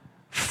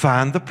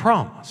 find the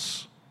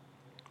promise.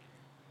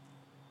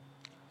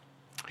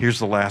 Here's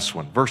the last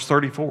one, verse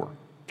 34.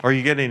 Are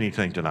you getting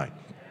anything tonight?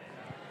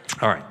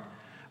 All right.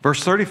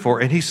 Verse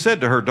 34, and he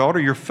said to her, daughter,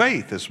 your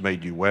faith has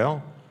made you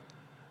well.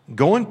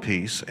 Go in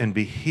peace and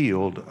be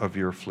healed of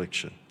your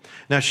affliction.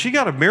 Now, she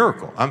got a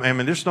miracle. I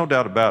mean, there's no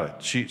doubt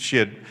about it.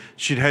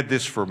 She'd had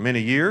this for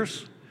many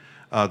years.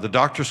 The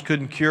doctors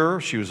couldn't cure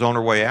her. She was on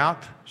her way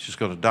out. She's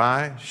going to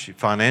die.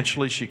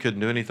 Financially, she couldn't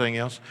do anything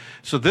else.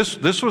 So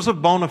this was a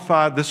bona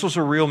fide, this was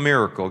a real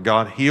miracle.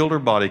 God healed her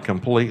body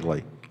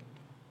completely.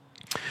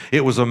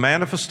 It was a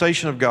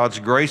manifestation of God's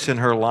grace in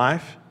her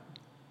life.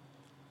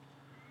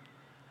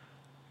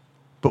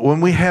 But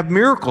when we have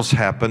miracles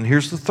happen,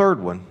 here's the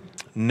third one.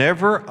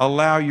 Never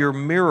allow your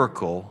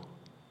miracle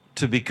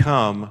to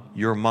become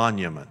your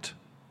monument.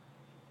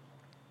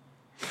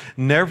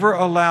 Never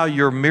allow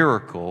your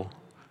miracle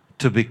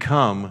to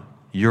become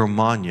your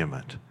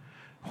monument.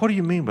 What do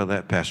you mean by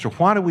that, Pastor?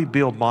 Why do we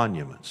build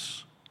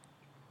monuments?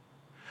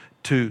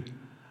 To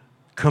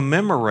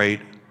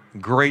commemorate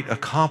great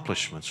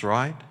accomplishments,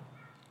 right?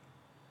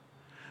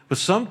 But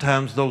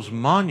sometimes those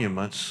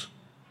monuments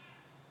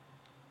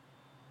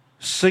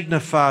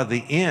signify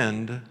the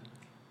end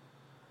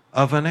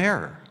of an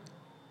era.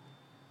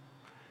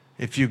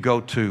 If you go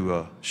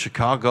to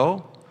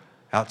Chicago,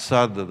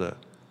 outside the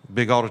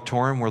big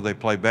auditorium where they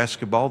play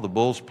basketball, the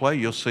Bulls play,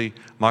 you'll see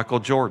Michael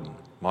Jordan,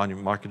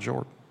 monument Michael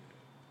Jordan.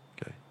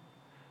 Okay.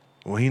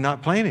 Well, he's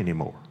not playing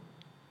anymore.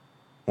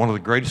 One of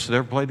the greatest that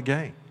ever played the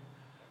game.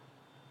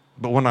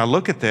 But when I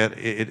look at that,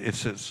 it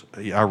says,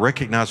 I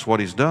recognize what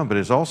he's done, but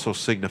it also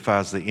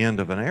signifies the end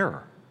of an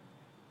era.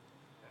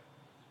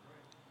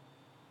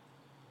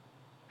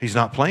 He's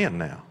not playing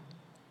now.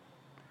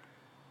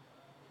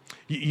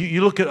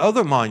 You look at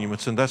other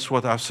monuments, and that's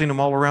what I've seen them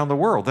all around the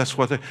world. That's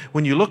what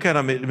when you look at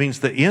them, it means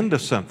the end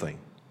of something.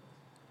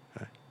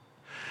 Okay.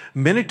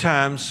 Many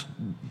times,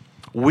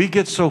 we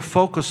get so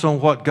focused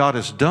on what God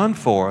has done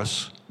for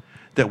us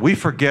that we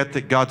forget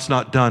that God's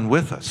not done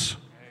with us.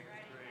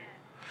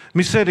 Let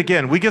me say it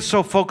again. We get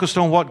so focused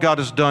on what God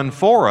has done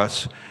for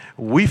us,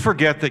 we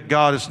forget that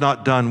God is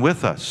not done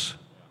with us.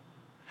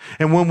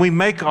 And when we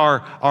make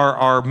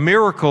our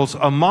miracles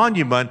a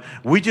monument,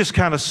 we just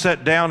kind of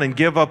sit down and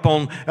give up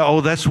on,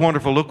 oh, that's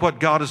wonderful. Look what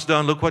God has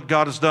done. Look what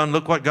God has done.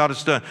 Look what God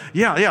has done.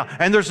 Yeah.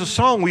 And there's a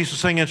song we used to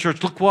sing in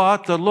church. Look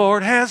what the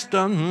Lord has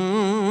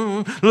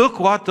done. Look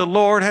what the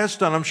Lord has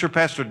done. I'm sure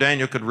Pastor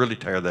Daniel could really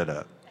tear that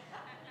up.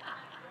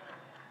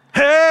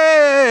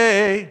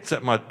 Hey! Is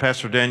that my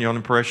Pastor Daniel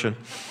impression?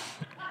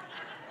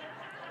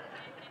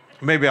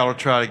 Maybe I'll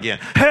try it again.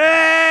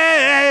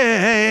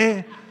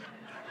 Hey!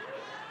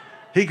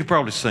 He could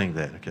probably sing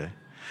that, okay?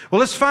 Well,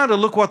 let's find a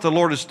look what the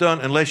Lord has done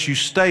unless you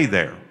stay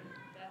there.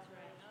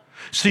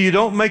 So you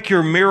don't make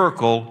your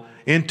miracle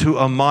into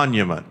a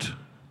monument.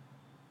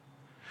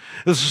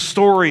 This is a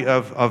story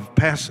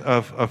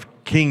of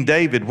King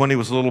David when he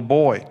was a little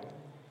boy.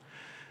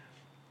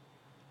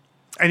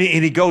 And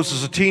he goes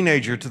as a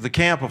teenager to the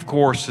camp, of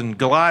course, and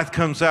Goliath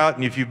comes out,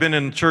 and if you've been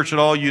in the church at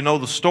all, you know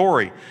the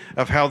story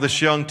of how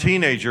this young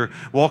teenager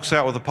walks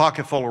out with a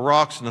pocket full of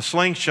rocks and a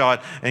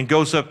slingshot and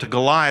goes up to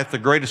Goliath, the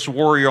greatest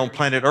warrior on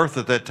planet Earth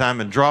at that time,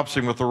 and drops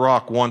him with a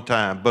rock one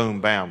time.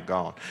 Boom, bam,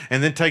 gone.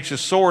 And then takes his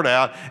sword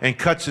out and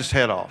cuts his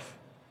head off.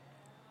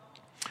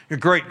 A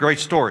great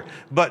story.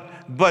 But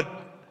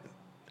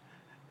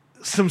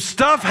some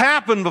stuff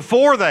happened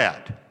before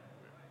that.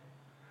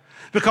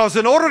 Because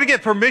in order to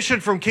get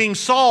permission from King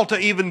Saul to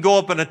even go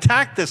up and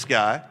attack this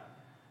guy,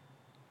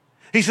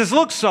 he says,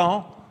 look,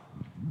 Saul,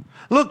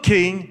 look,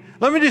 King,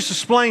 let me just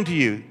explain to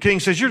you.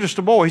 King says, you're just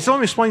a boy. He said, let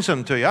me explain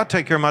something to you. I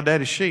take care of my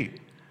daddy's sheep.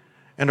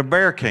 And a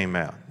bear came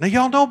out. Now,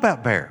 y'all know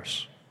about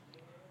bears.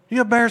 You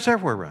have bears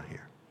everywhere around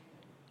here.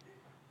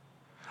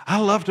 I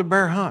love to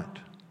bear hunt.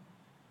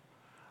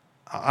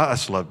 I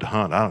just love to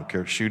hunt. I don't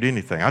care to shoot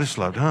anything. I just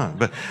love to hunt.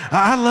 But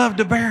I love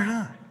to bear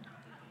hunt.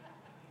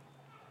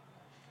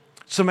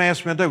 Somebody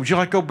asked me today, would you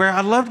like to go bear?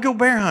 I'd love to go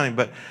bear hunting,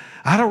 but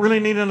I don't really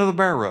need another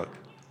bear rug.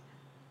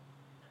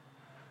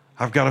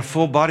 I've got a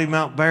full body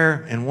mount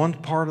bear in one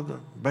part of the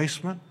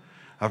basement.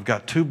 I've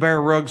got 2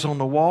 bear rugs on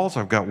the walls.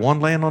 I've got 1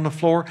 laying on the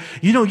floor.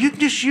 You know, you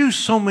can just use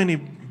so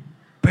many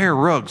bear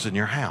rugs in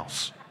your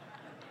house.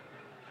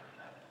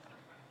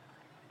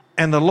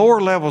 And the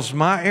lower level's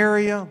my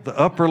area, the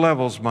upper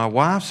level's my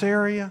wife's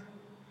area.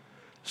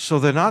 So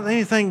there's not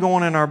anything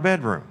going in our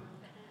bedroom.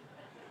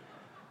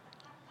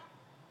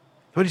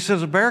 But he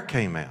says a bear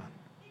came out.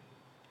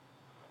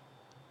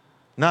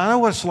 Now I know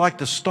what it's like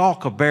to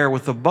stalk a bear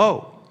with a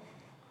bow.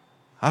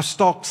 I've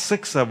stalked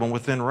 6 of them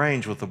within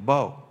range with a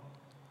bow.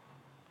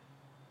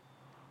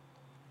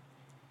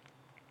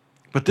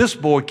 But this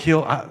boy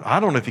killed, I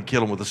don't know if he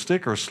killed him with a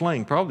stick or a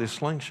sling, probably a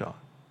slingshot.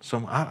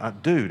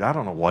 Dude, I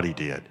don't know what he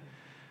did.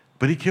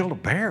 But he killed a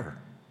bear.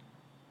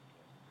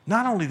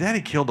 Not only that,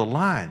 he killed a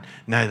lion.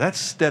 Now that's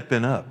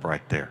stepping up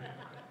right there.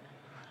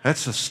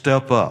 That's a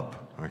step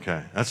up,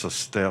 okay? That's a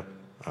step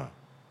up.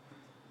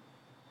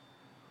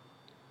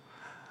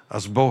 I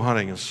was bow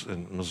hunting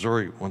in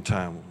Missouri one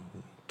time,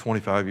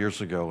 25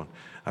 years ago, and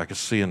I could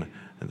see,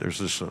 there's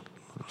this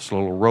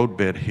little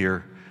roadbed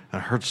here. I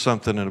heard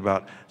something, and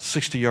about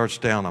 60 yards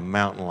down, a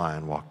mountain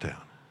lion walked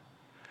down.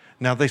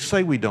 Now, they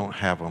say we don't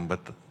have them,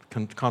 but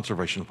the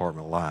Conservation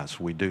Department lies.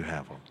 We do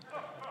have them.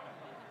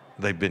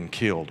 They've been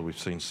killed. We've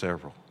seen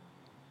several.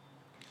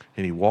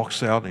 And he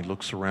walks out, and he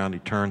looks around, he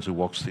turns, and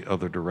walks the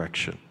other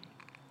direction.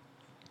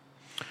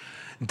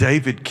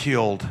 David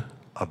killed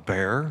a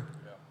bear,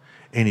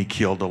 and he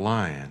killed a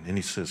lion. And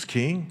he says,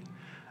 King,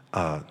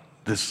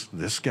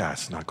 this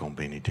guy's not going to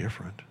be any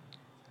different.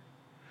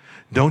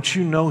 Don't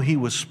you know he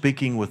was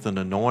speaking with an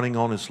anointing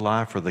on his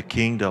life for the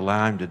king to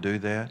allow him to do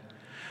that?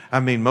 I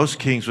mean, most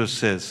kings would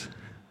say,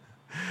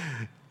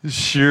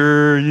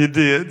 sure you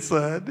did,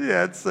 son.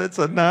 Yeah, it's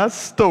a nice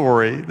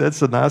story.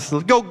 That's a nice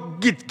story. Go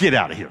get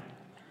out of here.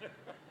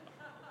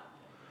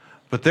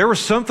 But there was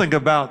something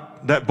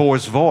about that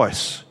boy's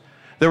voice.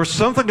 There was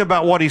something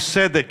about what he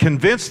said that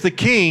convinced the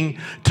king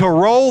to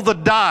roll the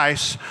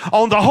dice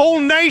on the whole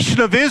nation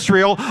of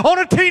Israel on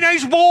a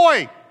teenage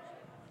boy.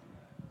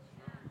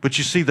 But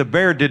you see, the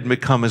bear didn't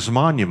become his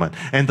monument,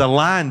 and the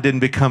lion didn't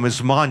become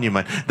his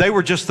monument. They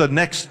were just the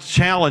next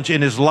challenge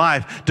in his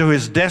life to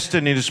his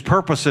destiny and his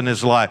purpose in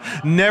his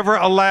life. Never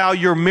allow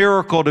your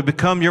miracle to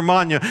become your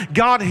monument.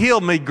 God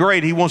healed me,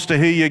 great. He wants to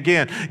heal you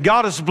again.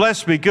 God has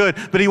blessed me, good,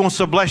 but He wants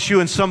to bless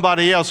you and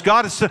somebody else.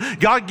 God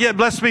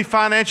blessed me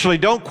financially.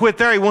 Don't quit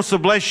there. He wants to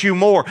bless you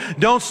more.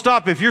 Don't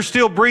stop. If you're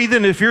still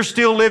breathing, if you're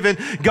still living,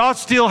 God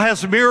still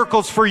has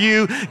miracles for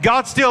you.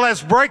 God still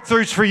has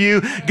breakthroughs for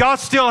you. God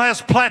still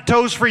has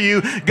plateaus for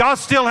you. God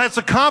still has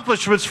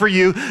accomplishments for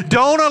you.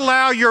 Don't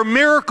allow your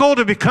miracle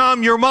to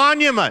become your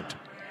monument.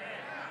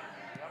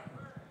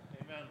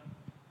 Amen.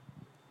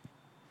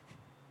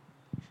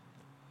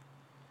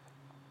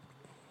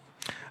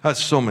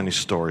 That's so many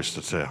stories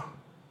to tell.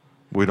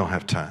 We don't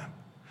have time.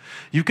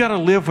 You've got to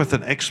live with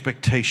an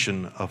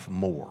expectation of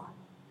more.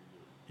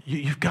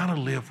 You've got to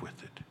live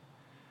with it.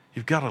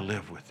 You've got to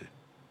live with it.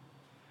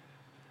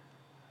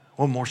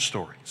 One more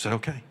story. Is that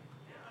okay?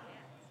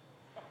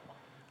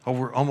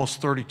 Over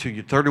almost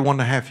 31 and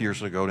a half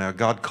years ago now,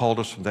 God called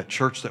us from that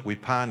church that we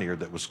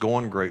pioneered that was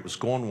going great, was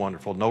going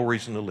wonderful, no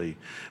reason to leave.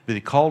 But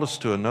He called us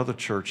to another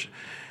church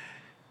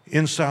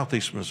in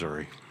southeast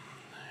Missouri,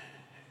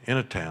 in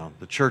a town.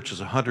 The church is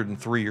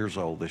 103 years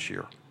old this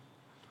year.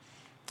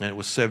 And it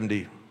was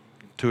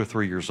 72 or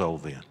 3 years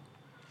old then.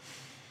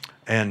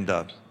 And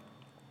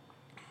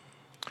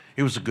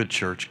it was a good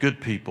church, good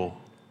people.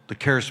 The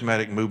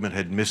charismatic movement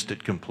had missed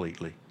it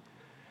completely.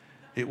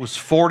 It was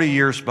 40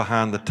 years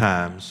behind the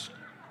times.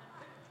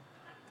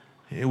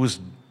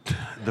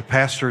 The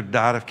pastor had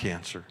died of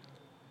cancer.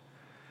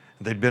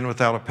 They'd been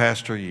without a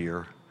pastor a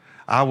year.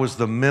 I was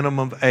the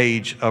minimum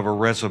age of a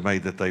resume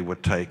that they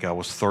would take. I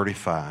was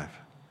 35.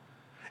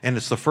 And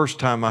it's the first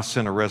time I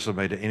sent a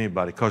resume to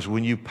anybody, because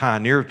when you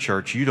pioneer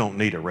church, you don't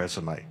need a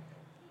resume,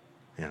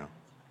 you know.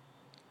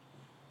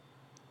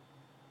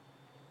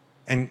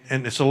 And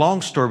it's a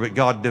long story, but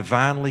God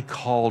divinely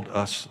called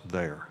us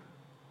there.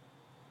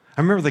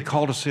 I remember they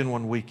called us in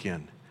one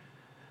weekend,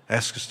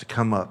 asked us to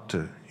come up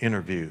to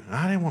interview. And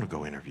I didn't want to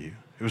go interview.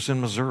 It was in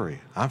Missouri.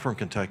 I'm from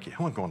Kentucky.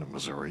 I wasn't going to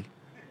Missouri.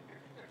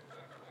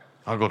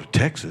 I'll go to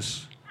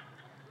Texas.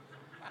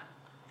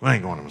 But I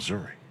ain't going to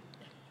Missouri.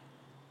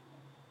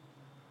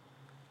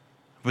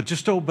 But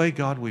just to obey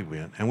God, we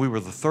went. And we were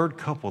the third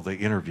couple they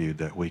interviewed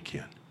that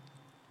weekend.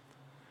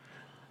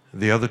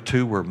 The other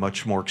two were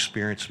much more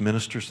experienced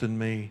ministers than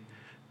me.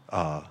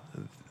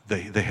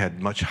 They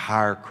had much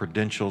higher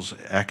credentials,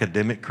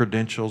 academic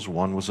credentials.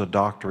 One was a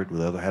doctorate,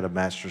 the other had a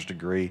master's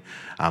degree.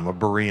 I'm a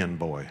Berean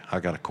boy. I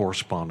got a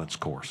correspondence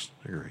course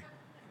degree,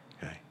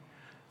 okay?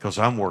 Because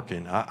I'm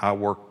working, I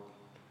work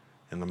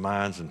in the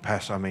mines and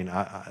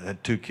I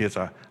had 2 kids,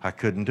 I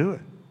couldn't do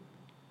it.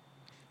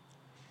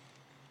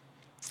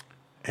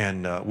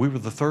 And we were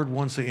the third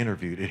ones they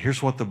interviewed. And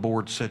here's what the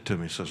board said to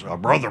me. It says,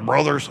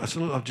 brothers. I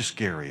said, I'm just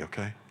Gary,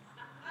 okay?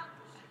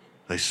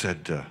 They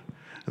said,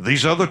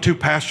 these other 2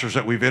 pastors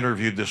that we've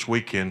interviewed this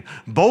weekend,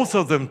 both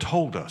of them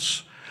told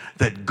us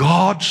that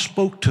God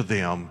spoke to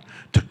them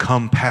to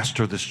come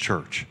pastor this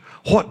church.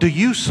 What do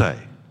you say?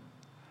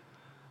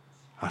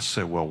 I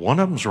said, well, one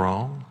of them's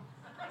wrong.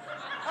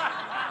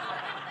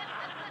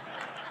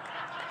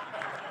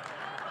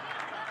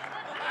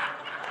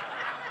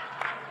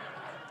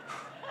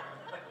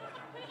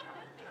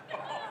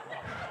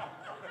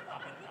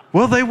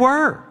 Well, they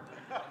were.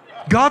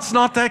 God's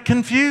not that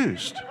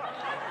confused.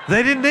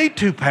 They didn't need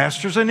two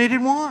pastors, they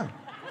needed one.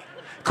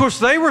 Of course,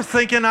 they were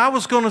thinking I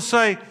was going to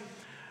say,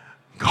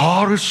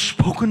 God has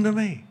spoken to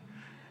me.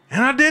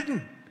 And I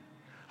didn't.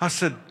 I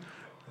said,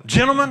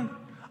 gentlemen,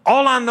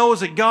 all I know is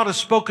that God has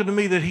spoken to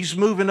me that He's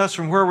moving us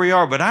from where we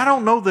are, but I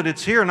don't know that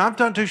it's here, and I'm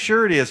not too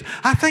sure it is.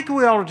 I think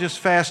we ought to just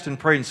fast and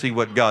pray and see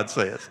what God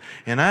says.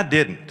 And I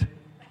didn't.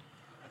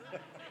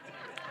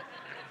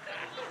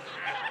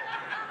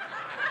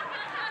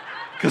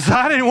 Because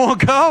I didn't want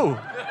to go.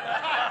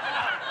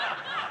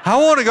 I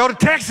want to go to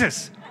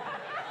Texas.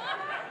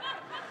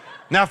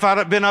 Now, if I'd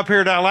have been up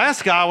here to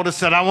Alaska, I would have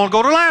said, I want to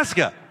go to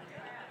Alaska.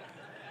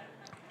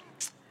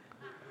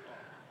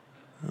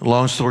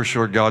 Long story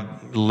short,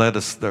 God led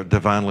us there,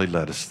 divinely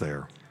led us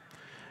there.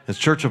 It's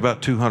a church of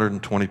about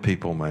 220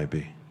 people,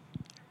 maybe.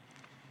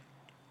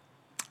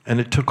 And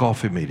it took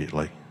off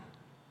immediately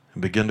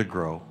and began to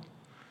grow.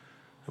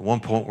 At one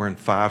point, we're in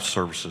 5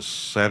 services,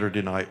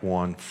 Saturday night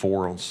 1,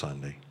 4 on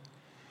Sunday.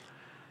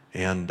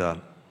 And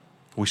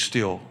we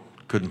still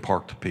couldn't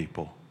park the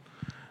people.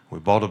 We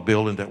bought a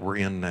building that we're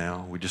in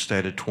now. We just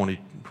added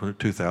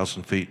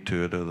 22,000 feet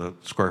to it, the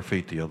square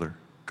feet the other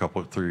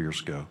 3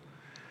 years ago.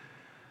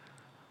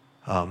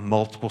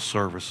 Multiple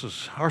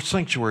services. Our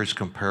sanctuary is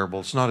comparable.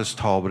 It's not as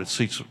tall, but it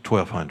seats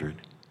 1,200.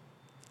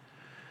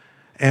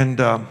 And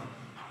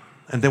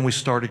then we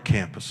started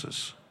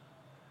campuses.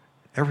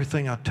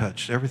 Everything I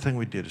touched, everything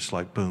we did, it's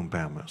like boom,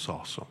 bam, it's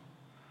awesome.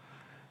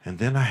 And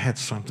then I had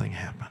something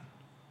happen.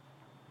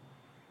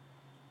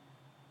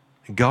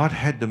 God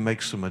had to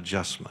make some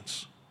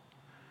adjustments.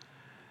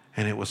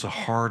 And it was a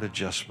hard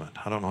adjustment.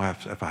 I don't know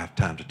if I have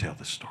time to tell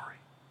this story.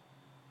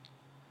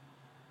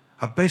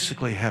 I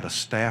basically had a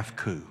staff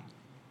coup.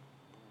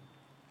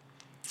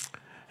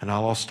 And I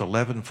lost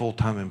 11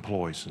 full-time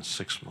employees in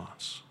 6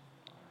 months.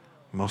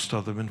 Most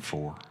of them in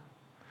 4.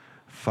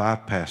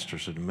 5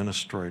 pastors, an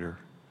administrator.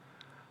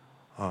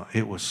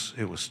 It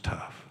was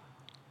tough.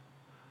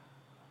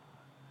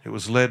 It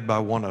was led by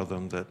one of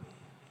them that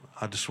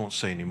I just won't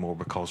say anymore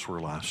because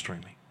we're live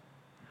streaming.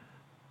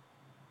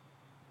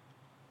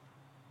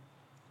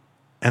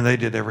 And they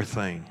did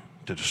everything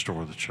to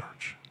destroy the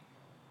church.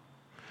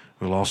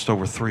 We lost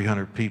over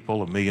 300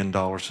 people, $1 million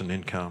in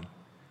income,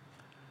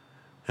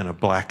 and a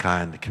black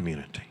eye in the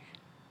community.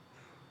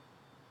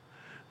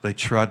 They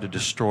tried to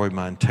destroy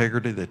my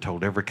integrity. They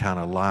told every kind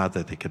of lie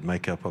that they could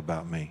make up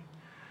about me,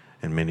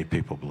 and many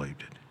people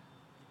believed it.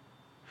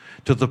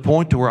 To the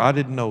point to where I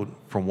didn't know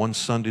from one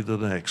Sunday to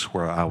the next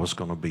where I was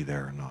going to be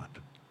there or not.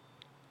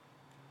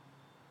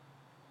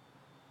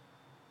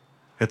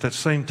 At that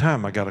same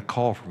time, I got a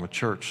call from a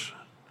church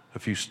a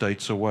few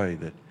states away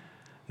that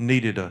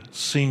needed a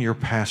senior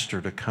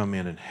pastor to come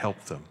in and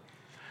help them.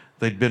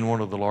 They'd been one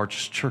of the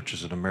largest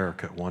churches in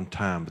America at one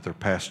time, but their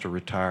pastor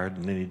retired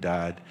and then he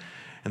died.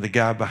 And the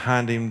guy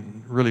behind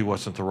him really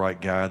wasn't the right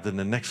guy. Then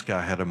the next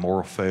guy had a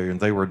moral failure, and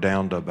they were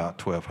down to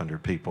about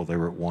 1,200 people. They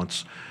were at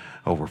once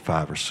over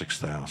 5,000 or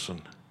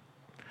 6,000.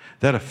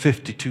 They had a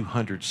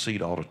 5,200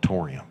 seat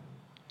auditorium.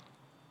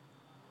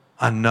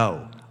 I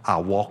know. I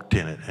walked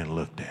in it and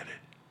looked at it.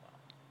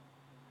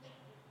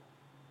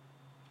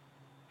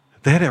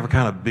 They had every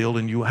kind of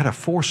building. You had a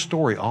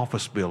 4-story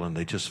office building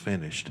they just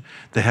finished.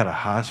 They had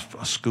a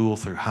school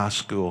through high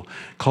school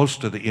close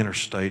to the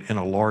interstate in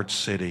a large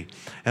city.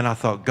 And I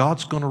thought,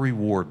 God's going to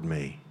reward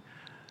me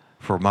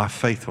for my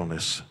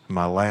faithfulness,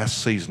 my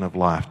last season of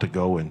life, to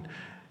go and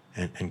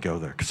go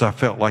there. Because I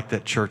felt like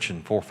that church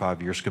in 4 or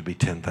 5 years could be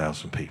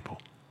 10,000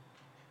 people.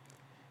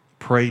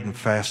 Prayed and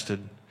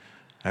fasted.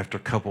 After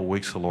a couple of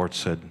weeks, the Lord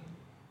said,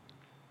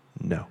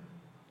 no.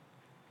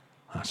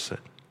 I said,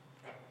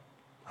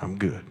 I'm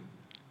good.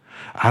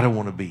 I don't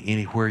want to be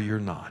anywhere you're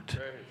not.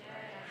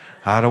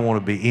 I don't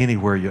want to be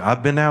anywhere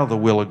I've been out of the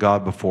will of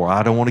God before.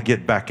 I don't want to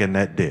get back in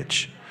that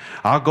ditch.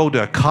 I'll go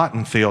to a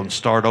cotton field and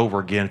start over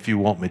again if you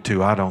want me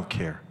to. I don't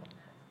care.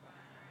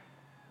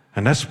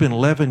 And that's been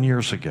 11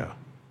 years ago.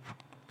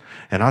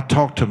 And I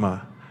talked to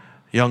my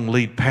young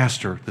lead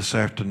pastor this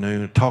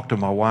afternoon and talked to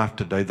my wife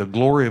today. The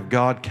glory of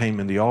God came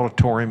in the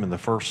auditorium in the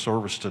first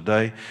service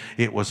today.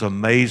 It was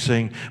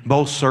amazing.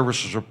 Both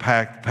services were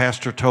packed.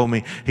 Pastor told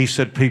me, he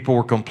said people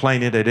were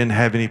complaining they didn't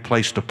have any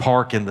place to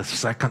park in the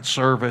second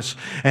service,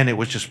 and it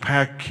was just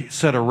packed,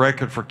 set a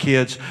record for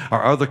kids.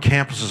 Our other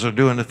campuses are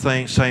doing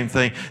the same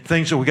thing.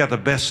 Things that we got the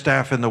best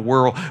staff in the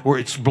world, where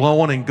it's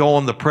blowing and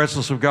going, the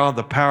presence of God,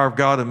 the power of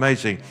God,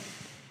 amazing.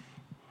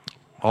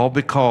 All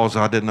because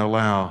I didn't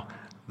allow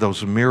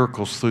those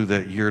miracles through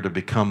that year to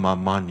become my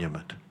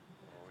monument.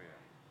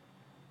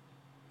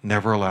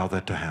 Never allow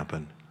that to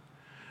happen.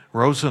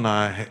 Rose and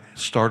I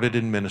started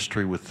in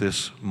ministry with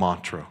this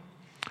mantra.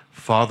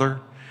 Father,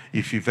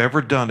 if you've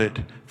ever done it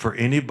for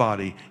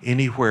anybody,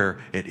 anywhere,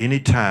 at any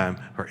time,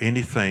 or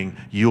anything,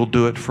 you'll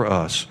do it for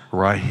us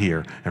right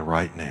here and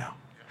right now.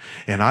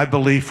 And I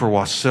believe for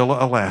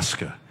Wasilla,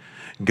 Alaska,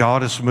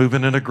 God is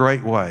moving in a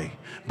great way.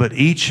 But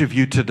each of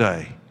you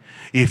today,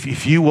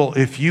 if you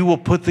will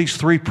put these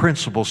three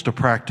principles to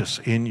practice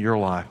in your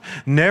life,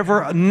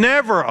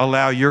 never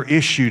allow your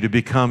issue to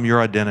become your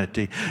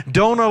identity.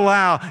 Don't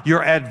allow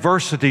your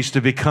adversities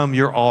to become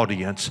your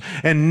audience.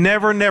 And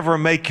never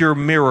make your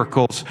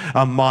miracles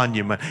a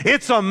monument.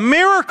 It's a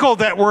miracle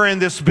that we're in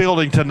this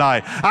building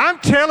tonight. I'm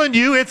telling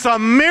you, it's a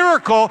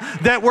miracle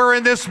that we're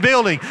in this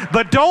building.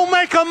 But don't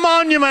make a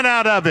monument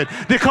out of it,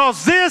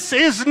 because this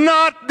is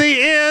not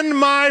the end,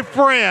 my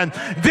friend.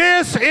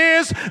 This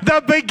is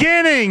the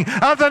beginning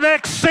of the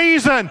next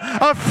season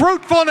of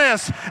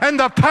fruitfulness and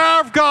the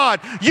power of God.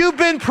 You've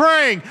been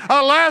praying,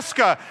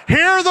 Alaska,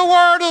 hear the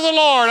word of the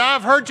Lord.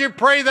 I've heard you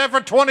pray that for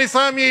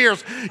 20-some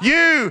years.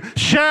 You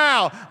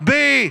shall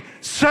be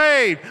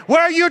saved.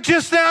 Well, you're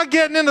just now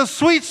getting in the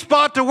sweet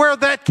spot to where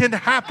that can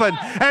happen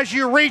as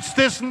you reach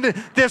this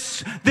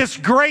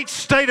great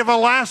state of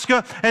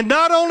Alaska. And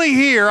not only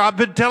here, I've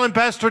been telling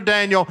Pastor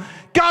Daniel,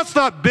 God's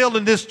not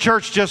building this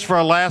church just for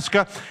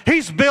Alaska.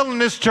 He's building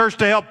this church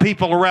to help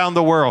people around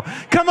the world.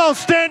 Come on,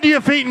 stand to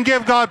your feet and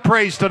give God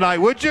praise tonight,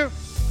 would you?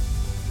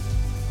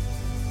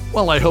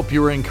 Well, I hope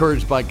you were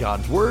encouraged by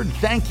God's word.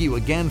 Thank you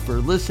again for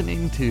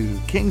listening to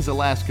Kings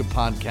Alaska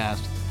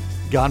Podcast.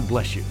 God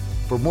bless you.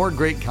 For more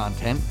great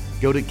content,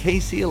 go to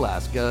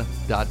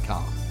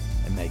kcalaska.com.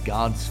 And may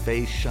God's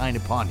face shine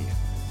upon you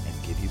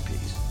and give you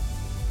peace.